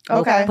loud.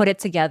 Okay. We'll put it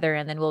together,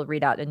 and then we'll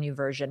read out a new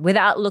version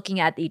without looking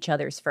at each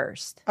other's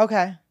first.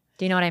 Okay.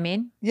 Do you know what I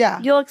mean? Yeah.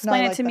 You'll explain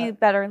No, I it like to me that.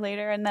 better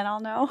later, and then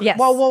I'll know. Yes.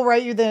 Well, we'll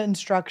write you the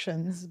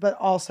instructions, but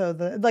also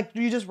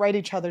you just write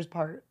each other's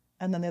part,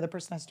 and then the other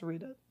person has to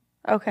read it.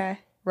 Okay.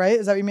 Right?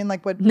 Is that what you mean?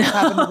 Like what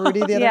happened to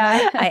Rudy the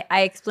other night?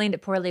 I explained it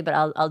poorly, but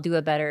I'll do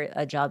a better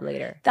job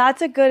later.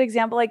 That's a good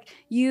example. Like,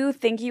 you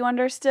think you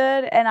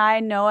understood, and I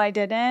know I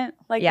didn't.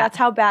 Like, Yeah. that's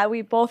how bad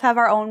we both have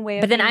our own way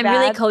of But then being I'm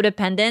really bad.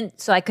 codependent,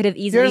 so I could have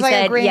easily You're just like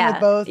said, agreeing yeah,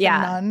 with both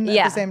yeah, and none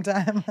yeah. at the same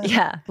time.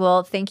 Yeah.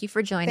 Well, thank you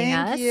for joining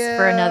Thank us you.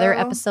 for another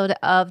episode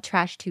of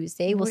Trash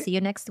Tuesday. We'll see you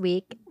next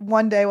week.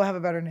 One day we'll have a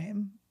better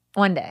name.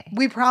 One day.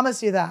 We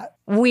promise you that.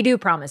 We do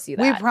promise you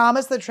that. We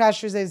promise that Trash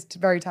Tuesday is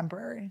very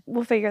temporary.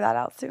 We'll figure that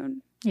out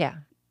soon. Yeah.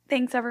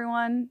 Thanks,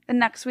 everyone. And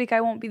next week,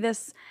 I won't be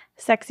this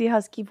sexy,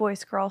 husky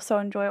voice girl, so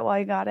enjoy it while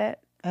you got it.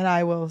 And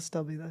I will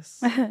still be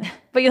this.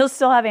 But you'll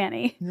still have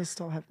Annie. You'll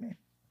still have me.